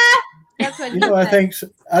 That's what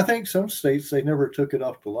I think some states, they never took it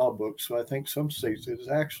off the law book, so I think some states it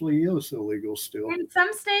actually is illegal still. In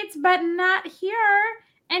some states, but not here.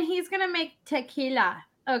 And he's gonna make tequila,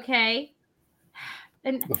 okay?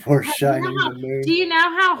 And before shining the moon. Do you know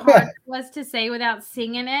how hard it was to say without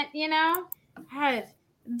singing it?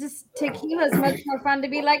 Just tequila is much more fun to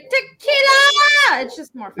be like tequila. It's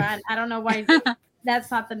just more fun. I don't know why.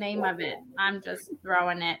 That's not the name of it. I'm just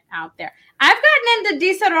throwing it out there. I've gotten into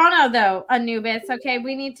Di Serono, though, Anubis. Okay,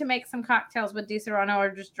 we need to make some cocktails with Di Serono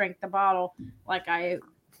or just drink the bottle like I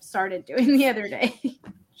started doing the other day.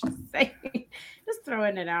 Just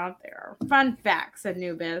throwing it out there. Fun facts,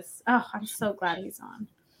 Anubis. Oh, I'm so glad he's on.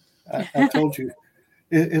 I told you,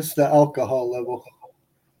 it's the alcohol level.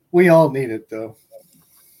 We all need it, though.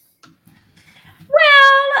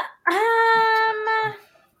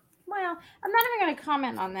 Well, I'm not even going to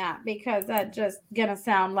comment on that because that's just going to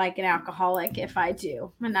sound like an alcoholic if I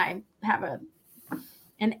do. And I have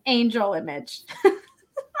an angel image.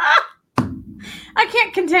 I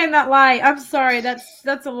can't contain that lie. I'm sorry. That's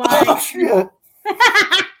a lie. That's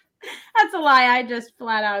a lie. I just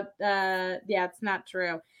flat out, it's not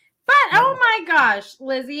true. But, oh my gosh,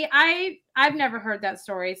 Lizzy, I've never heard that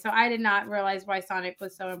story, so I did not realize why Sonic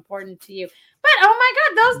was so important to you. But, oh my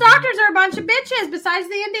God, those doctors are a bunch of bitches besides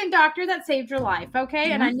the Indian doctor that saved your life,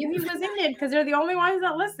 okay? And I knew he was Indian because they're the only ones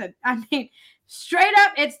that listen. I mean, straight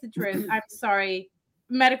up, it's the truth. I'm sorry.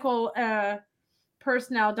 Medical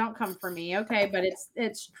personnel, don't come for me, okay? But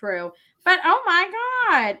it's true. But oh my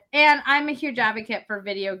God. And I'm a huge advocate for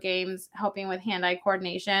video games helping with hand-eye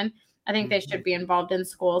coordination. I think they should be involved in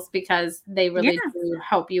schools because they really do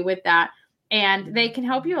help you with that. And they can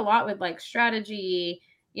help you a lot with like strategy,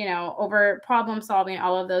 over problem solving,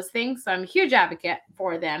 all of those things. So I'm a huge advocate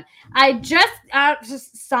for them. I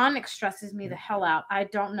just Sonic stresses me the hell out. I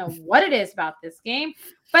don't know what it is about this game,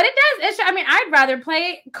 but it does. I'd rather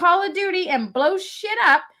play Call of Duty and blow shit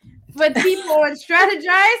up with people and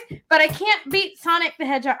strategize, but I can't beat Sonic the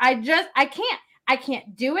Hedgehog. I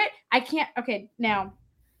can't do it. I can't. Okay, now,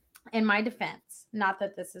 in my defense, not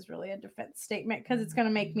that this is really a defense statement because it's going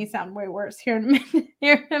to make me sound way worse here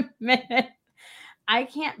in a minute. I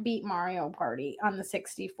can't beat Mario Party on the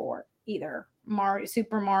 64 either.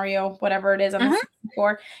 Super Mario, whatever it is on the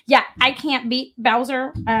 64. Yeah, I can't beat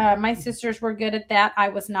Bowser. My sisters were good at that. I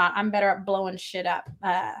was not. I'm better at blowing shit up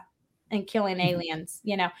and killing aliens,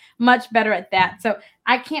 much better at that. So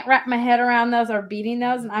I can't wrap my head around those or beating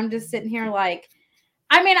those. And I'm just sitting here like,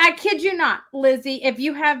 I kid you not, Lizzy, if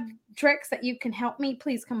you have tricks that you can help me,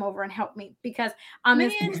 please come over and help me because on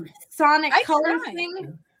this Sonic colors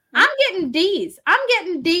thing, I'm getting D's. I'm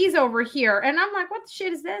getting D's over here. And I'm like, what the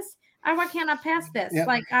shit is this? Why can't I pass this? Yep.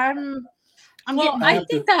 Like I'm getting I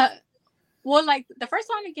think that like the first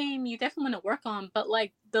Sonic game you definitely want to work on, but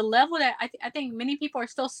like the level that I think many people are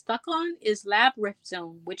still stuck on is Lab Rift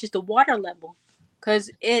Zone, which is the water level.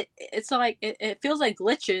 Cause it's like it feels like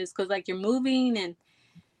glitches because like you're moving and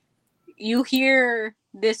you hear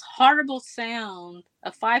this horrible sound,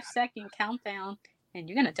 a 5-second countdown, and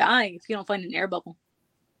you're gonna die if you don't find an air bubble.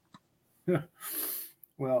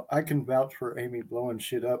 Well, I can vouch for Amy blowing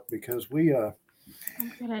shit up because we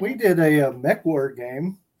did a Mech War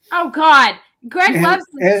game. Oh God, Greg loves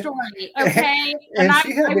this story. Okay, and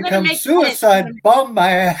she had to come suicide bomb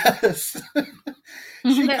my ass.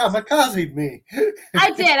 She kamikazed me.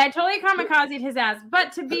 I did. I totally kamikazed his ass.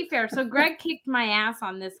 But to be fair, so Greg kicked my ass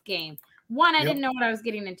on this game. One, I didn't know what I was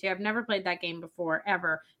getting into. I've never played that game before,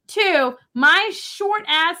 ever. Two, my short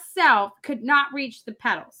ass self could not reach the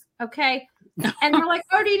pedals. Okay. And they're like,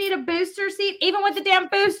 oh, do you need a booster seat? Even with the damn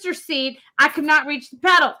booster seat, I could not reach the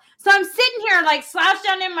pedals. So I'm sitting here like slouched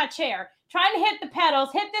down in my chair, trying to hit the pedals,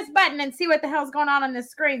 hit this button and see what the hell's going on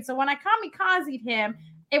this screen. So when I kamikazed him,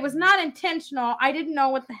 it was not intentional. I didn't know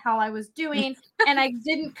what the hell I was doing. And I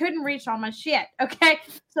couldn't reach all my shit. Okay.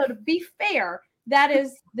 So to be fair, that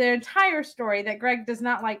is the entire story that Greg does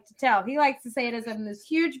not like to tell. He likes to say it as I'm this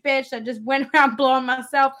huge bitch that just went around blowing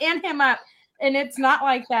myself and him up. And it's not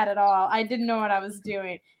like that at all. I didn't know what I was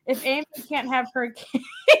doing. If Amy can't have her cake,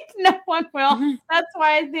 no one will. That's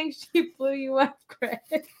why I think she blew you up, Greg.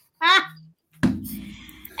 Ain't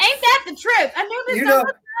that the truth? I knew this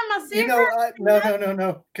was my secret.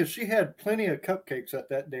 No. Because she had plenty of cupcakes at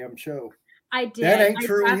that damn show. I did. That ain't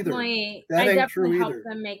true either. I definitely helped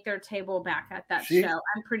them make their table back at that show.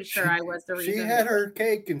 I'm pretty sure I was the reason. She had her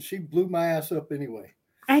cake and she blew my ass up anyway.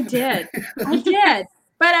 I did.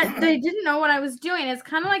 But they didn't know what I was doing. It's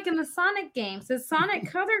kind of like in the Sonic games, the Sonic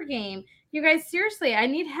Color game. You guys, seriously, I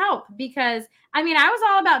need help because, I was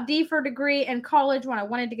all about D for degree in college when I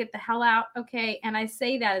wanted to get the hell out, okay? And I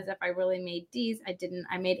say that as if I really made Ds. I didn't.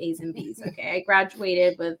 I made A's and B's, okay? I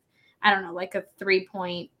graduated with, I don't know, like a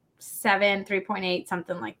 3.7, 3.8,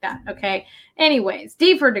 something like that, okay? Anyways,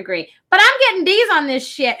 D for degree. But I'm getting D's on this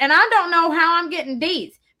shit, and I don't know how I'm getting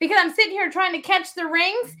D's because I'm sitting here trying to catch the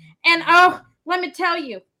rings, and let me tell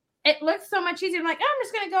you, it looks so much easier. I'm like, I'm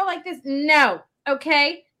just going to go like this. No.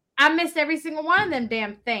 Okay. I missed every single one of them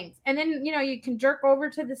damn things. And then, you can jerk over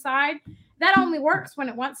to the side. That only works when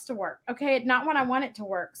it wants to work. Okay. Not when I want it to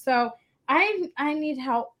work. So I need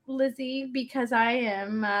help, Lizzy, because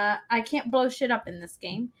I can't blow shit up in this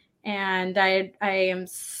game. And I am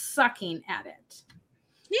sucking at it.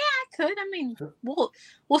 Yeah, I could.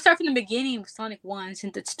 We'll start from the beginning with Sonic 1.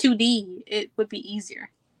 Since it's 2D, it would be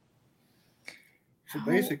easier. So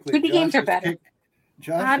basically, 2D games are better.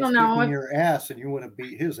 Josh is kicking your ass, and you want to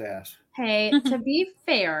beat his ass. Hey, to be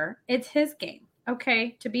fair, it's his game.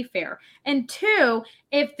 Okay, to be fair. And two,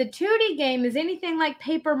 if the 2D game is anything like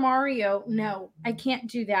Paper Mario, no, I can't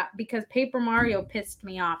do that because Paper Mario pissed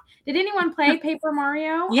me off. Did anyone play Paper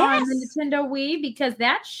Mario on the Nintendo Wii? Because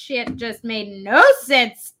that shit just made no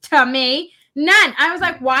sense to me. None. I was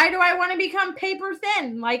like, why do I want to become paper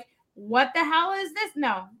thin? Like, what the hell is this?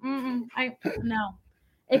 No. No.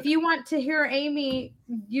 If you want to hear Amy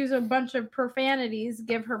use a bunch of profanities,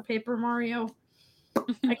 give her Paper Mario.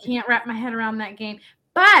 I can't wrap my head around that game.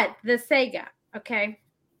 But the Sega, okay?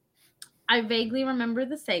 I vaguely remember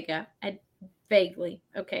the Sega. Vaguely.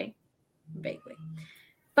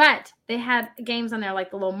 But But they had games on there, like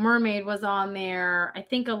The Little Mermaid was on there. I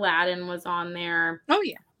think Aladdin was on there. Oh,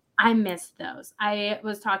 yeah. I missed those. I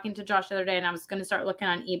was talking to Josh the other day, and I was going to start looking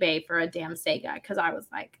on eBay for a damn Sega because I was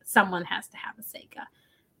like, someone has to have a Sega.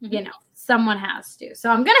 Mm-hmm. You know, someone has to. So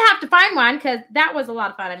I'm going to have to find one because that was a lot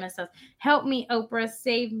of fun. I missed those. Help me, Oprah.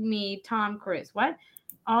 Save me, Tom Cruise. What?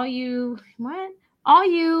 All you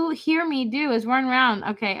hear me do is run around.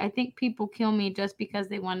 Okay, I think people kill me just because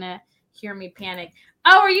they want to hear me panic.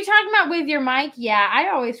 Oh, are you talking about with your mic? Yeah, I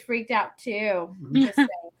always freaked out too. Just saying.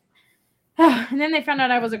 And then they found out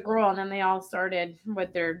I was a girl, and then they all started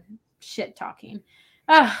with their shit talking.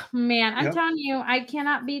 Oh man, I'm telling you, I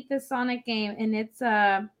cannot beat this Sonic game, and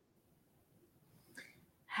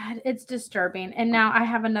it's disturbing. And now I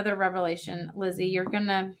have another revelation, Lizzy.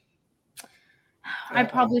 I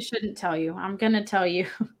probably shouldn't tell you. I'm gonna tell you.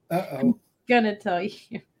 I'm gonna tell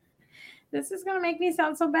you. This is gonna make me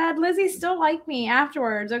sound so bad. Lizzy still liked me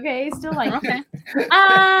afterwards. Okay, still like me.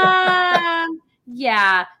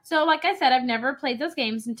 Yeah. So, like I said, I've never played those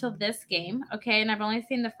games until this game. Okay, and I've only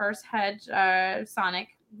seen the first Sonic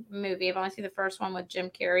movie. I've only seen the first one with Jim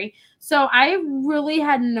Carrey. So I really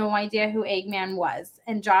had no idea who Eggman was,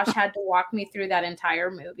 and Josh had to walk me through that entire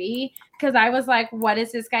movie because I was like, "What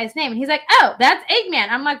is this guy's name?" And he's like, "Oh, that's Eggman."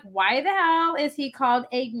 I'm like, "Why the hell is he called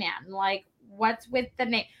Eggman? Like, what's with the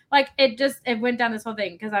name?" Like, it went down this whole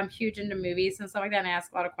thing because I'm huge into movies and stuff like that, and I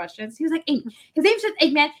ask a lot of questions. He was like, his name's just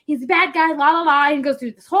Eggman. He's a bad guy, la la la, and goes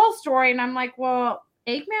through this whole story. And I'm like, well,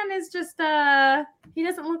 Eggman is just he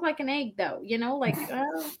doesn't look like an egg though, you know? Like,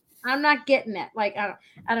 I'm not getting it. Like, I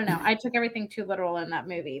don't know. I took everything too literal in that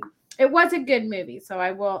movie. It was a good movie, so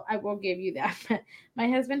I will give you that. But my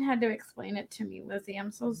husband had to explain it to me, Lizzy.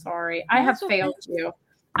 I'm so sorry. I have failed you.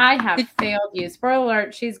 I have failed you. Spoiler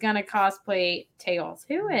alert, she's going to cosplay Tails.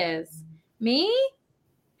 Who is? Me?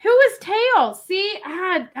 Who is Tails? See,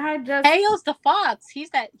 I just... Tails the fox. He's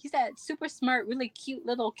that super smart, really cute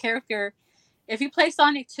little character. If you play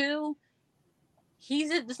Sonic 2, he's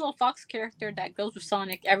this little fox character that goes with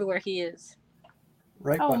Sonic everywhere he is.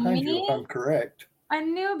 Right behind you, if I'm correct.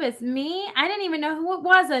 Anubis. Me? I didn't even know who it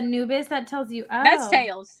was. Anubis. That tells you. Oh. That's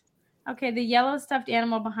Tails. Okay, the yellow stuffed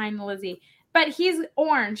animal behind Lizzy. But he's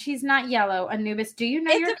orange. He's not yellow. Anubis, do you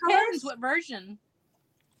know your colors? It depends what version.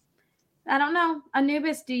 I don't know.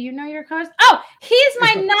 Anubis, do you know your colors? Oh, he's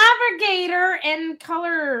my navigator in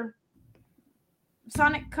color.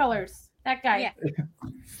 Sonic colors. That guy.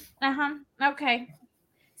 Yeah. Okay.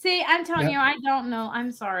 See, I'm telling you, I don't know.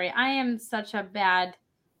 I'm sorry. I am such a bad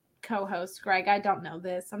co-host, Greg. I don't know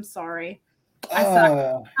this. I'm sorry. I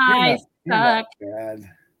suck. I suck. Not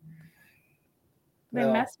bad. They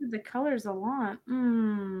mess with the colors a lot.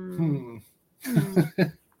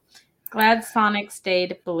 Glad Sonic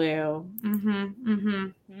stayed blue.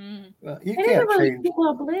 Well, you can't change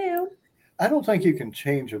blue. I don't think you can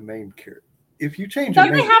change a main character. If you change a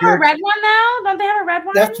main character, a red one now? Don't they have a red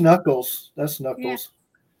one? That's Knuckles. Yeah.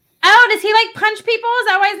 Oh, does he like punch people? Is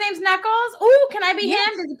that why his name's Knuckles? Ooh, can I be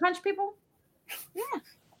him? Does he punch people? Yeah.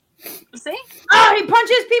 See? Oh, he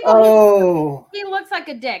punches people. Oh. He looks like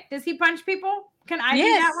a dick. Does he punch people? Can I be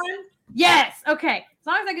that one? Yes. Okay. As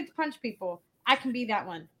long as I get to punch people, I can be that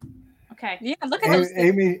one. Okay. Yeah, look at those.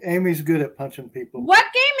 Amy's good at punching people. What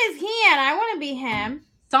game is he in? I want to be him.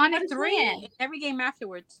 Sonic 3. Every game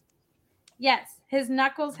afterwards. Yes. His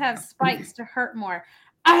knuckles have spikes to hurt more.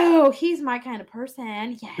 Oh, he's my kind of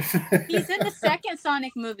person. Yes. He's in the second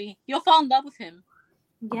Sonic movie. You'll fall in love with him.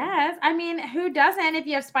 Yes. I mean, who doesn't if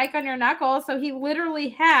you have spike on your knuckles? So he literally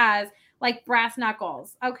has like brass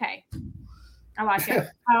knuckles. Okay. I like it.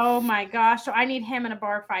 Oh my gosh. So I need him in a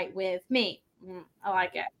bar fight with me. I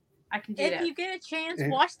like it. I can do that. If you get a chance,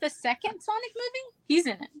 watch the second Sonic movie. He's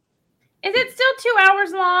in it. Is it still 2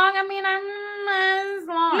 hours long? I mean, it's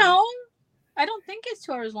long. No, I don't think it's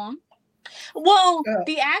 2 hours long. Well,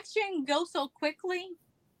 the action goes so quickly,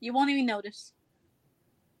 you won't even notice.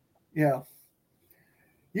 Yeah.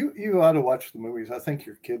 You ought to watch the movies. I think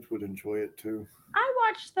your kids would enjoy it too. I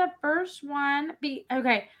watched the first one.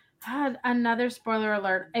 Okay. Another spoiler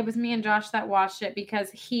alert. It was me and Josh that watched it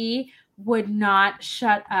because he would not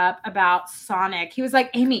shut up about Sonic. He was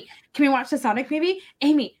like, Amy, can we watch the Sonic movie?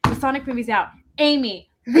 Amy, the Sonic movie's out.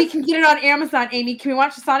 Amy, we can get it on Amazon. Amy, can we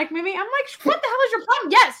watch the Sonic movie? I'm like, what the hell is your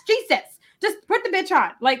problem? Yes, Jesus. Just put the bitch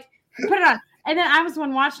on. Like, put it on. And then I was the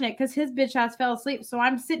one watching it because his bitch ass fell asleep. So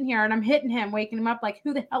I'm sitting here and I'm hitting him, waking him up like,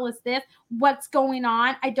 who the hell is this? What's going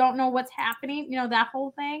on? I don't know what's happening. You know, that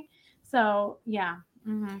whole thing. So, yeah.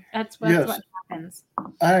 That's what happens.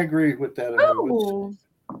 I agree with that. Ooh.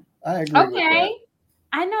 I agree with that.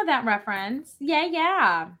 I know that reference.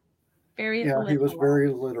 Yeah. Very literal. He was very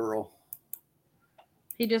literal.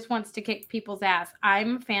 He just wants to kick people's ass.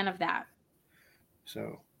 I'm a fan of that.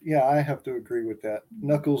 So, yeah, I have to agree with that.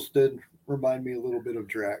 Knuckles did remind me a little bit of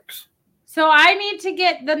Drax. So I need to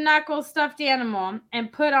get the Knuckles stuffed animal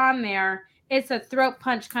and put on there. It's a throat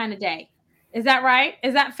punch kind of day. Is that right?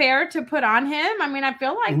 Is that fair to put on him? I mean, I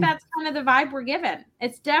feel like that's kind of the vibe we're given.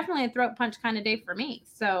 It's definitely a throat punch kind of day for me.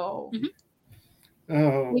 So,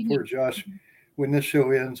 Oh, poor Josh. When this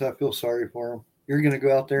show ends, I feel sorry for him. You're going to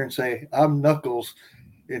go out there and say, "I'm Knuckles,"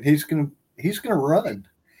 and he's going to run.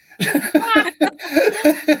 We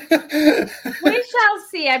shall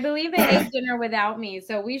see. I believe they ate dinner without me,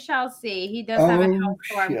 so we shall see. He does have a health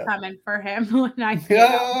storm coming for him when I get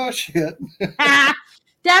Oh shit!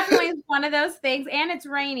 Definitely one of those things, and it's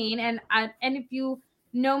raining. And if you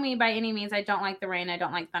know me by any means, I don't like the rain. I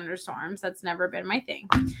don't like thunderstorms. That's never been my thing.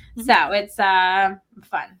 So it's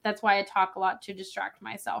fun. That's why I talk a lot to distract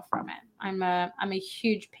myself from it. I'm a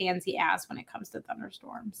huge pansy ass when it comes to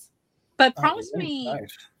thunderstorms. But promise me,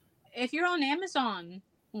 if you're on Amazon,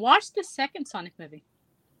 watch the second Sonic movie.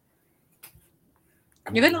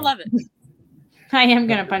 You're gonna love it. I am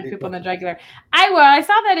gonna punch people in the jugular. I will. I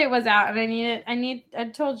saw that it was out, and I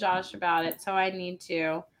told Josh about it, so I need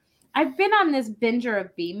to. I've been on this binger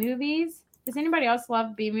of B movies. Does anybody else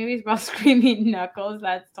love B movies while screaming Knuckles?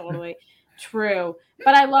 That's totally true.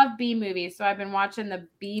 But I love B movies, so I've been watching the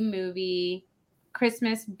B movie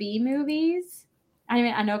Christmas B movies. I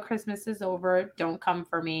mean, I know Christmas is over. Don't come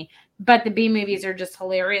for me. But the B movies are just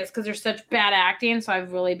hilarious because they're such bad acting. So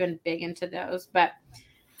I've really been big into those. But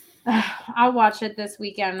I'll watch it this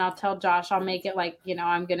weekend and I'll tell Josh, I'll make it like,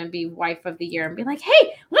 I'm going to be wife of the year and be like,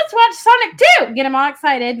 hey, let's watch Sonic 2. Get him all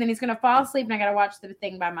excited. And then he's going to fall asleep and I got to watch the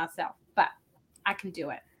thing by myself. But I can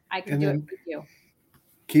do it. I can do it with you.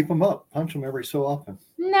 Keep them up. Punch them every so often.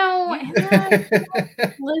 No.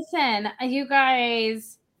 Listen, you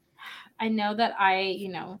guys, I know that I,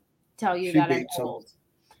 tell you that I'm old.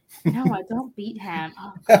 No, I don't beat him.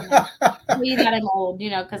 Oh, I tell you that I'm old,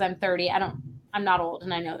 because I'm 30. I'm not old,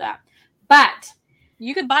 and I know that. But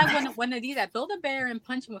you could buy one of these at Build-A-Bear and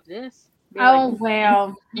punch him with this.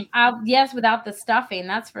 Well, yes, without the stuffing,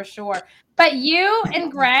 that's for sure. But you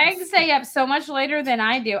and Greg stay up so much later than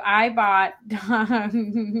I do. I bought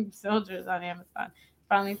Soldiers on Amazon.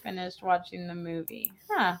 Finally finished watching the movie.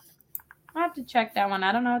 I'll have to check that one.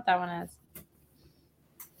 I don't know what that one is.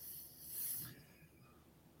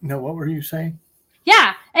 No, what were you saying?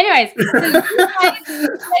 Yeah. Anyways, so you guys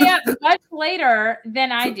stay up much later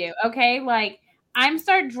than I do. Okay, like I'm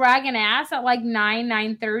start dragging ass at like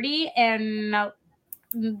 9:30, and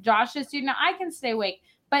Josh's student. I can stay awake,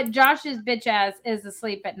 but Josh's bitch ass is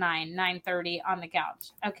asleep at 9:30 on the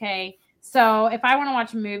couch. Okay, so if I want to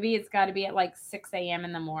watch a movie, it's got to be at like 6 a.m.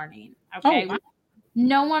 in the morning. Okay. Oh, wow.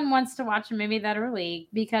 No one wants to watch a movie that early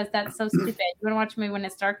because that's so stupid. You want to watch a movie when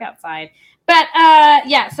it's dark outside. But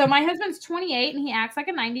yeah, so my husband's 28 and he acts like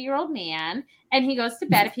a 90-year-old man and he goes to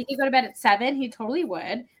bed. If he could go to bed at 7, he totally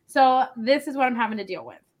would. So this is what I'm having to deal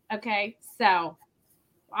with. Okay. So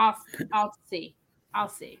I'll see. I'll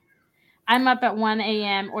see. I'm up at 1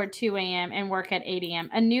 a.m. or 2 a.m. and work at 8 a.m.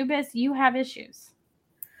 Anubis, you have issues.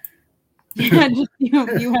 you have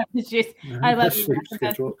issues. I love you.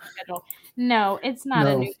 Schedule. No, it's not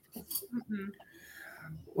a new.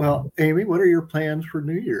 Well, Amy, what are your plans for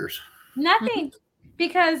New Year's? Nothing,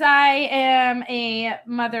 because I am a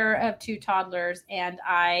mother of 2 toddlers and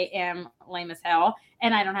I am lame as hell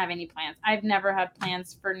and I don't have any plans. I've never had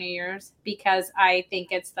plans for New Year's because I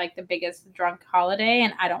think it's like the biggest drunk holiday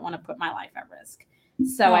and I don't want to put my life at risk.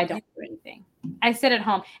 So I don't do anything. I sit at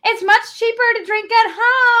home. It's much cheaper to drink at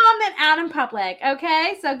home than out in public.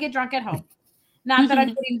 Okay. So get drunk at home. Not that I'm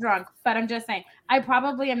getting drunk, but I'm just saying I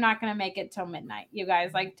probably am not going to make it till midnight. You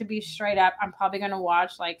guys, like, to be straight up, I'm probably going to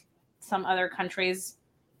watch like some other countries'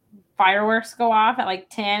 fireworks go off at like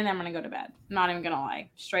 10. And I'm going to go to bed. I'm not even going to lie.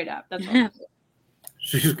 Straight up. That's what I'm doing.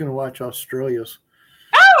 She's going to watch Australia's.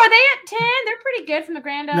 Oh, are they at 10? They're pretty good from the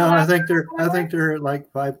Grand. No, I think they're at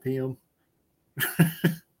like 5 p.m.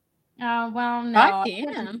 Oh, well, no.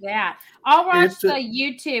 Yeah. I'll watch the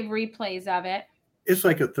YouTube replays of it. It's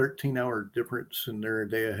like a 13-hour difference and they're a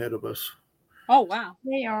day ahead of us. Oh, wow.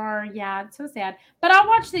 They are. Yeah, it's so sad. But I'll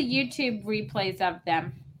watch the YouTube replays of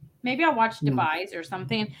them. Maybe I'll watch Device or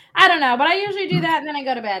something. I don't know, but I usually do that and then I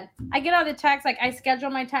go to bed. I get all the texts. Like, I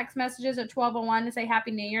schedule my text messages at 12:01 to say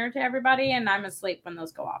Happy New Year to everybody, and I'm asleep when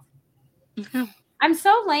those go off. I'm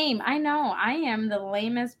so lame. I know. I am the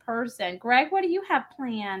lamest person. Greg, what do you have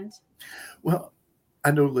planned? Well,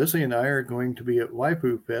 I know Lizzy and I are going to be at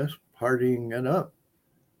Waifu Fest partying it up.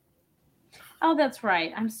 Oh, that's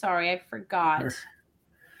right. I'm sorry. I forgot.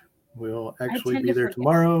 We'll actually tend be to there forget.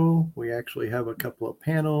 tomorrow. We actually have a couple of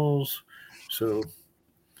panels. So,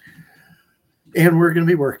 and we're going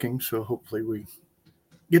to be working. So hopefully we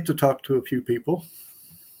get to talk to a few people.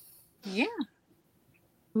 Yeah.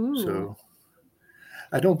 Ooh. So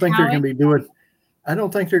I don't think they're going to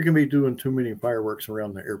be doing too many fireworks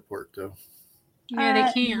around the airport, though. Yeah,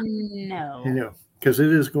 they can't. No. Because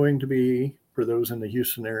it is going to be, for those in the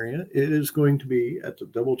Houston area, it is going to be at the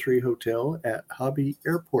DoubleTree Hotel at Hobby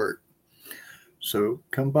Airport. So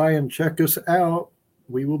come by and check us out.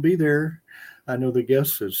 We will be there. I know the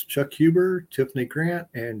guests is Chuck Huber, Tiffany Grant,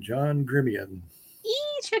 and John Grimian.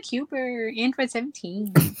 Chuck Huber, Android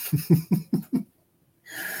 17.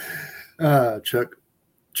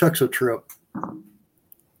 Chuck's a trip.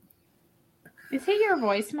 Is he your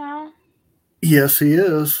voicemail? Yes, he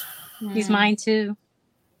is. He's mine too.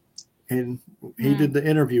 And he did the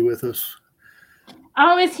interview with us.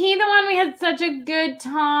 Oh, is he the one we had such a good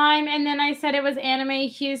time? And then I said it was Anime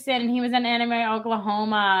Houston and he was in Anime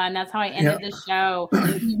Oklahoma. And that's how I ended the show.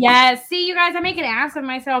 Yes. See, you guys, I make an ass of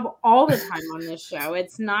myself all the time on this show.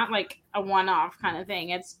 It's not like a one-off kind of thing.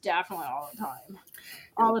 It's definitely all the time.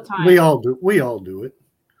 All the time. We all do it.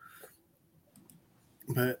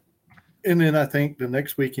 And then I think the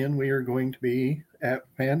next weekend we are going to be at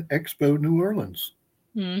Fan Expo New Orleans.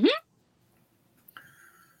 Mm-hmm.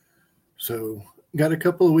 So got a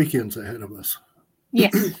couple of weekends ahead of us.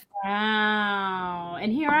 Yes. Wow.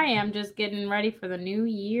 And here I am just getting ready for the new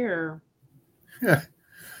year. Yeah.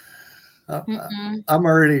 I'm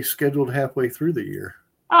already scheduled halfway through the year.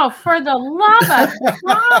 Oh, for the love of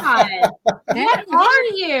God. What are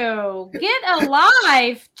you? Get a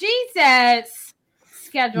life. Jesus.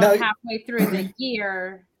 Scheduled halfway through the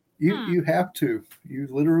year. You have to. You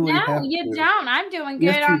literally have to. No, you don't. I'm doing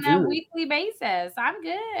good on a weekly basis. I'm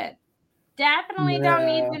good. Definitely don't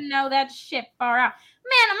need to know that shit far out.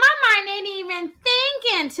 Man, my mind ain't even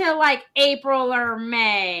thinking till like April or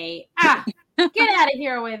May. Get out of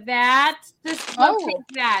here with that. Just go take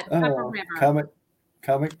that up a river.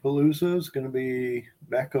 Comic Palooza is going to be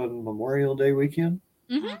back on Memorial Day weekend.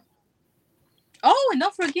 Mm-hmm. Oh, and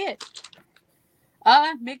don't forget,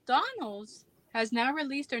 McDonald's has now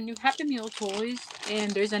released their new Happy Meal toys, and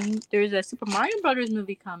there's a Super Mario Brothers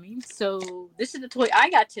movie coming. So this is the toy I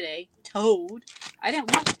got today, Toad. I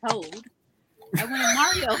didn't want Toad. I wanted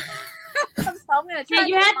Mario. So I'm gonna try.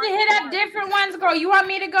 You have to hit up different ones, girl. You want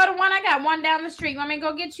me to go to one? I got one down the street. You want me to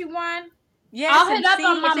go get you one? Yes, I'll hit up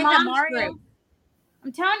on my mom's group.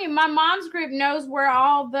 I'm telling you, my mom's group knows where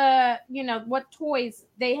all the, what toys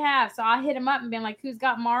they have. So I'll hit them up and be like, who's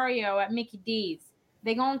got Mario at Mickey D's?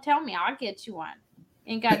 They gonna tell me. I'll get you one.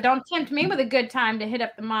 Don't tempt me with a good time to hit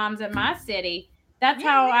up the moms at my city. That's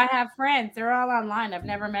how I have friends. They're all online. I've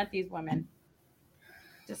never met these women.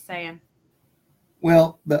 Just saying.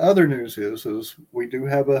 Well, the other news is we do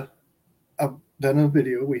have I've done a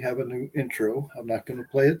video. We have a new intro. I'm not going to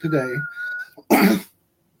play it today,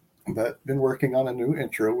 but been working on a new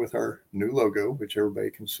intro with our new logo, which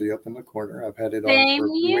everybody can see up in the corner. I've had it on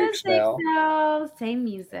for weeks now. Same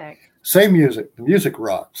music. Same music. The music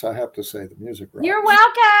rocks. I have to say, the music rocks. You're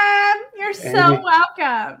welcome. You're so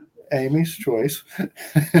welcome. Amy's choice.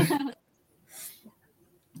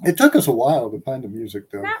 It took us a while to find the music,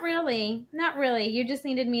 though. Not really. Not really. You just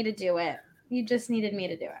needed me to do it.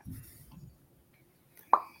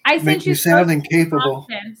 I sent you sound incapable.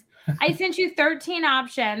 I sent you 13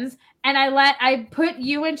 options, and I put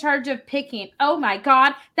you in charge of picking. Oh my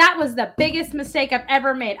God, that was the biggest mistake I've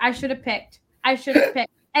ever made. I should have picked.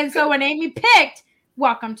 And so when Amy picked,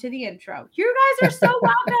 welcome to the intro. You guys are so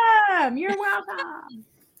welcome. You're welcome.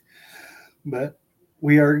 But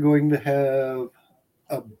we are going to have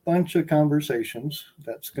a bunch of conversations.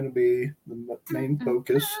 That's going to be the main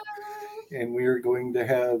focus. And we are going to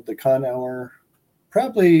have the con hour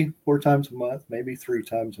probably 4 times a month, maybe 3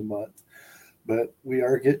 times a month. But we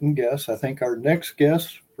are getting guests. I think our next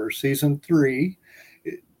guest for season 3,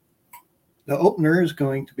 the opener is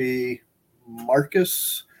going to be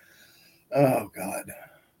Marcus. Oh, God.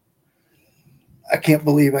 I can't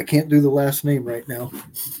believe I can't do the last name right now.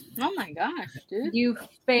 Oh my gosh, dude. You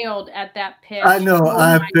failed at that pitch. I know.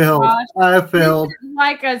 I failed. This is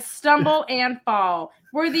like a stumble and fall.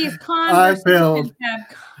 Were these conversations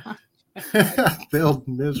I failed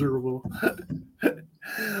miserable.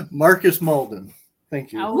 Marcus Malden.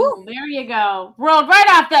 Thank you. Oh, there you go. Rolled right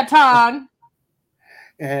off that tongue.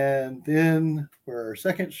 And then for our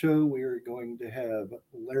second show, we are going to have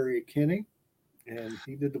Larry Kinney. And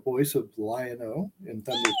he did the voice of Lion-O in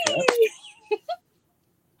Thundercats.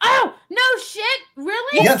 Oh, no shit.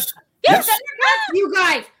 Really? Yes. Thundercats, you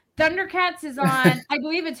guys. Thundercats is on, I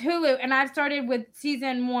believe it's Hulu, and I've started with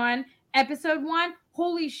season 1, episode 1.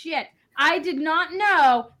 Holy shit. I did not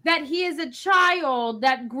know that he is a child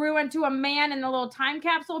that grew into a man in the little time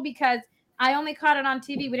capsule because I only caught it on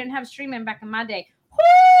TV. We didn't have streaming back in my day.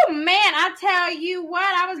 Whoo, man, I tell you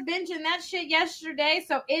what, I was binging that shit yesterday.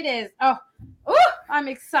 So it is, I'm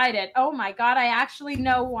excited. Oh my God, I actually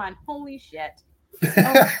know one. Holy shit.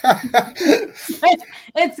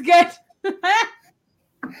 It's good.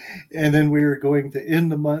 And then we are going to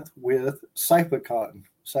end the month with Cypacon.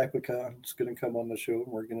 Cypacon is going to come on the show, and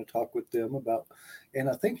we're going to talk with them about, and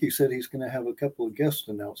I think he said he's going to have a couple of guest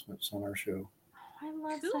announcements on our show. I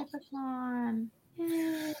love Cypacon.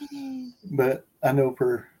 Yay. But I know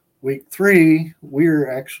for week 3,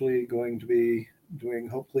 we're actually going to be doing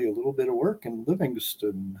hopefully a little bit of work in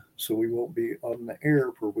Livingston, so we won't be on the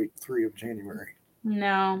air for week 3 of January.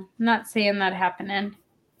 No, not seeing that happening.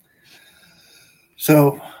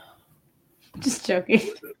 So, just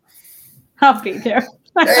joking. I'll be there.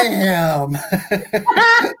 Damn.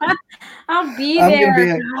 I'll be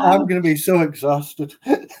there. I'm gonna be so exhausted.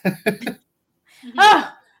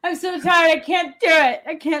 Oh, I'm so tired. I can't do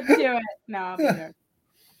it. No,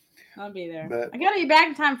 I'll be there. But I gotta be back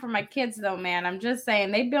in time for my kids, though, man. I'm just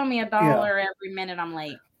saying, they bill me $1 every minute I'm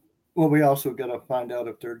late. Well, we also got to find out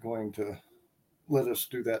if they're going to let us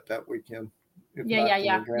do that weekend. If not,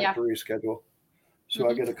 we're going to have to reschedule. So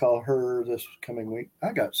I got to call her this coming week.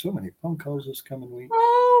 I got so many phone calls this coming week.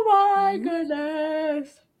 Oh my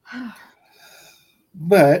goodness.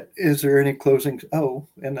 But is there any closing? Oh,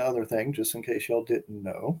 and the other thing, just in case y'all didn't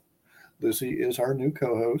know, Lizzy is our new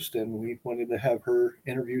co-host, and we wanted to have her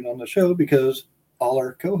interviewed on the show because all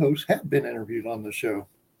our co-hosts have been interviewed on the show.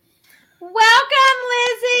 Welcome,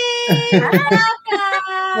 Lizzy. Welcome.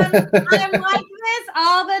 I'm like this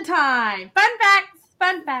all the time.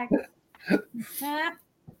 Fun facts.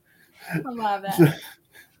 I love it.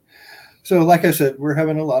 So, like I said, we're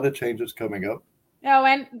having a lot of changes coming up. Oh,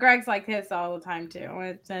 and Greg's like this all the time too.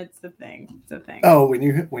 It's the thing. It's a thing. Oh, when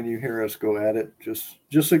you hear us go at it,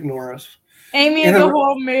 just ignore us. Amy is a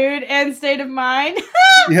whole mood and state of mind.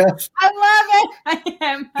 Yes. I love it. I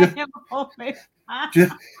am a whole mood.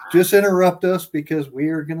 Just interrupt us because we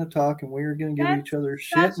are going to talk and we are going to give each other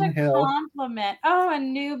shit and hell. Compliment. Oh,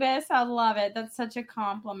 Anubis, I love it. That's such a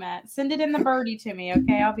compliment. Send it in the birdie to me,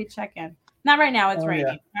 okay? I'll be checking. Not right now. It's raining.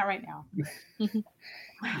 Yeah. Not right now.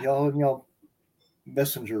 y'all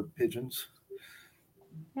messenger pigeons.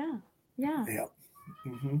 Yeah.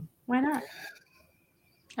 Mm-hmm. Why not?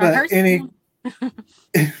 But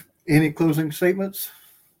any closing statements?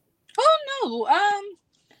 Oh no.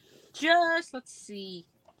 Just let's see.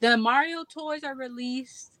 The Mario toys are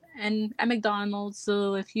released and at McDonald's.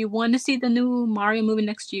 So if you want to see the new Mario movie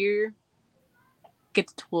next year, get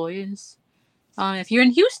the toys. If you're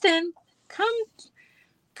in Houston,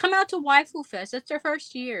 come out to Waifu Fest. It's their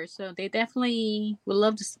first year, so they definitely would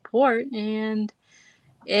love to support. And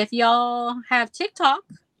if y'all have TikTok,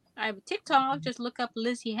 I have a TikTok. Just look up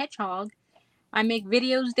Lizzy Hedgehog. I make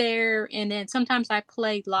videos there, and then sometimes I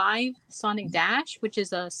play live Sonic Dash, which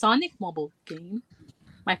is a Sonic mobile game.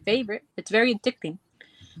 My favorite. It's very addicting.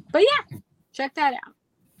 But yeah, check that out.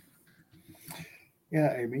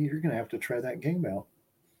 Yeah, Amy, you're going to have to try that game out.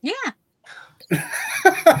 Yeah. You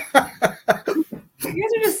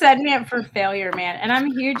guys are just setting me up for failure, man. And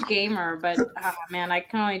I'm a huge gamer, but man, I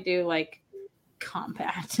can only do like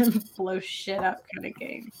combat and blow shit up kind of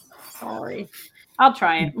games. Sorry. I'll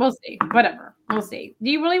try it. We'll see. Whatever. We'll see. Do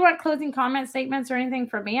you really want closing comment statements or anything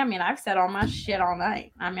from me? I mean, I've said all my shit all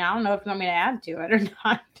night. I mean, I don't know if you want me to add to it or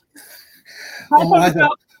not.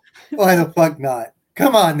 Why the fuck not?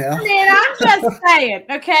 Come on now. I mean, I'm just saying,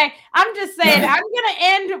 okay? I'm just saying. I'm going to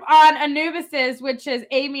end on Anubis's, which is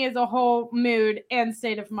Amy as a whole mood and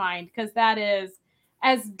state of mind, because that is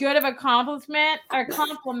as good of a compliment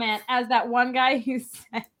as that one guy who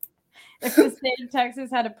said, if the state of Texas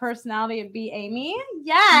had a personality, it'd be Amy.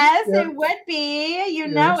 Yes, It would be. You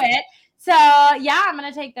know it. So, yeah, I'm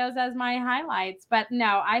going to take those as my highlights. But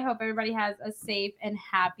no, I hope everybody has a safe and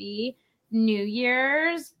happy New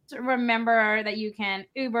Year's. Remember that you can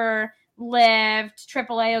Uber, Lyft,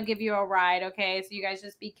 AAA will give you a ride, okay? So you guys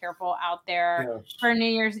just be careful out there for New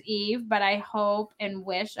Year's Eve. But I hope and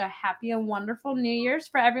wish a happy and wonderful New Year's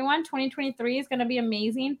for everyone. 2023 is going to be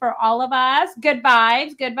amazing for all of us. Good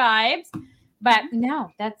vibes. But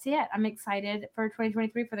no, that's it. I'm excited for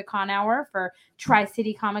 2023 for the Con Hour, for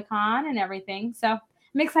Tri-City Comic Con and everything. So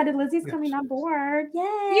I'm excited Lizzy's coming on board.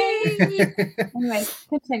 Yay! Anyway,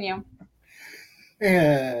 continue.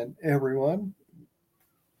 And everyone,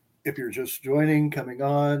 if you're just joining, coming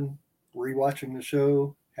on, rewatching the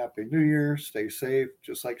show, Happy New Year. Stay safe,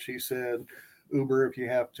 just like she said. Uber if you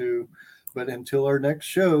have to. But until our next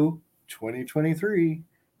show, 2023,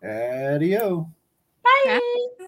 adios. Bye.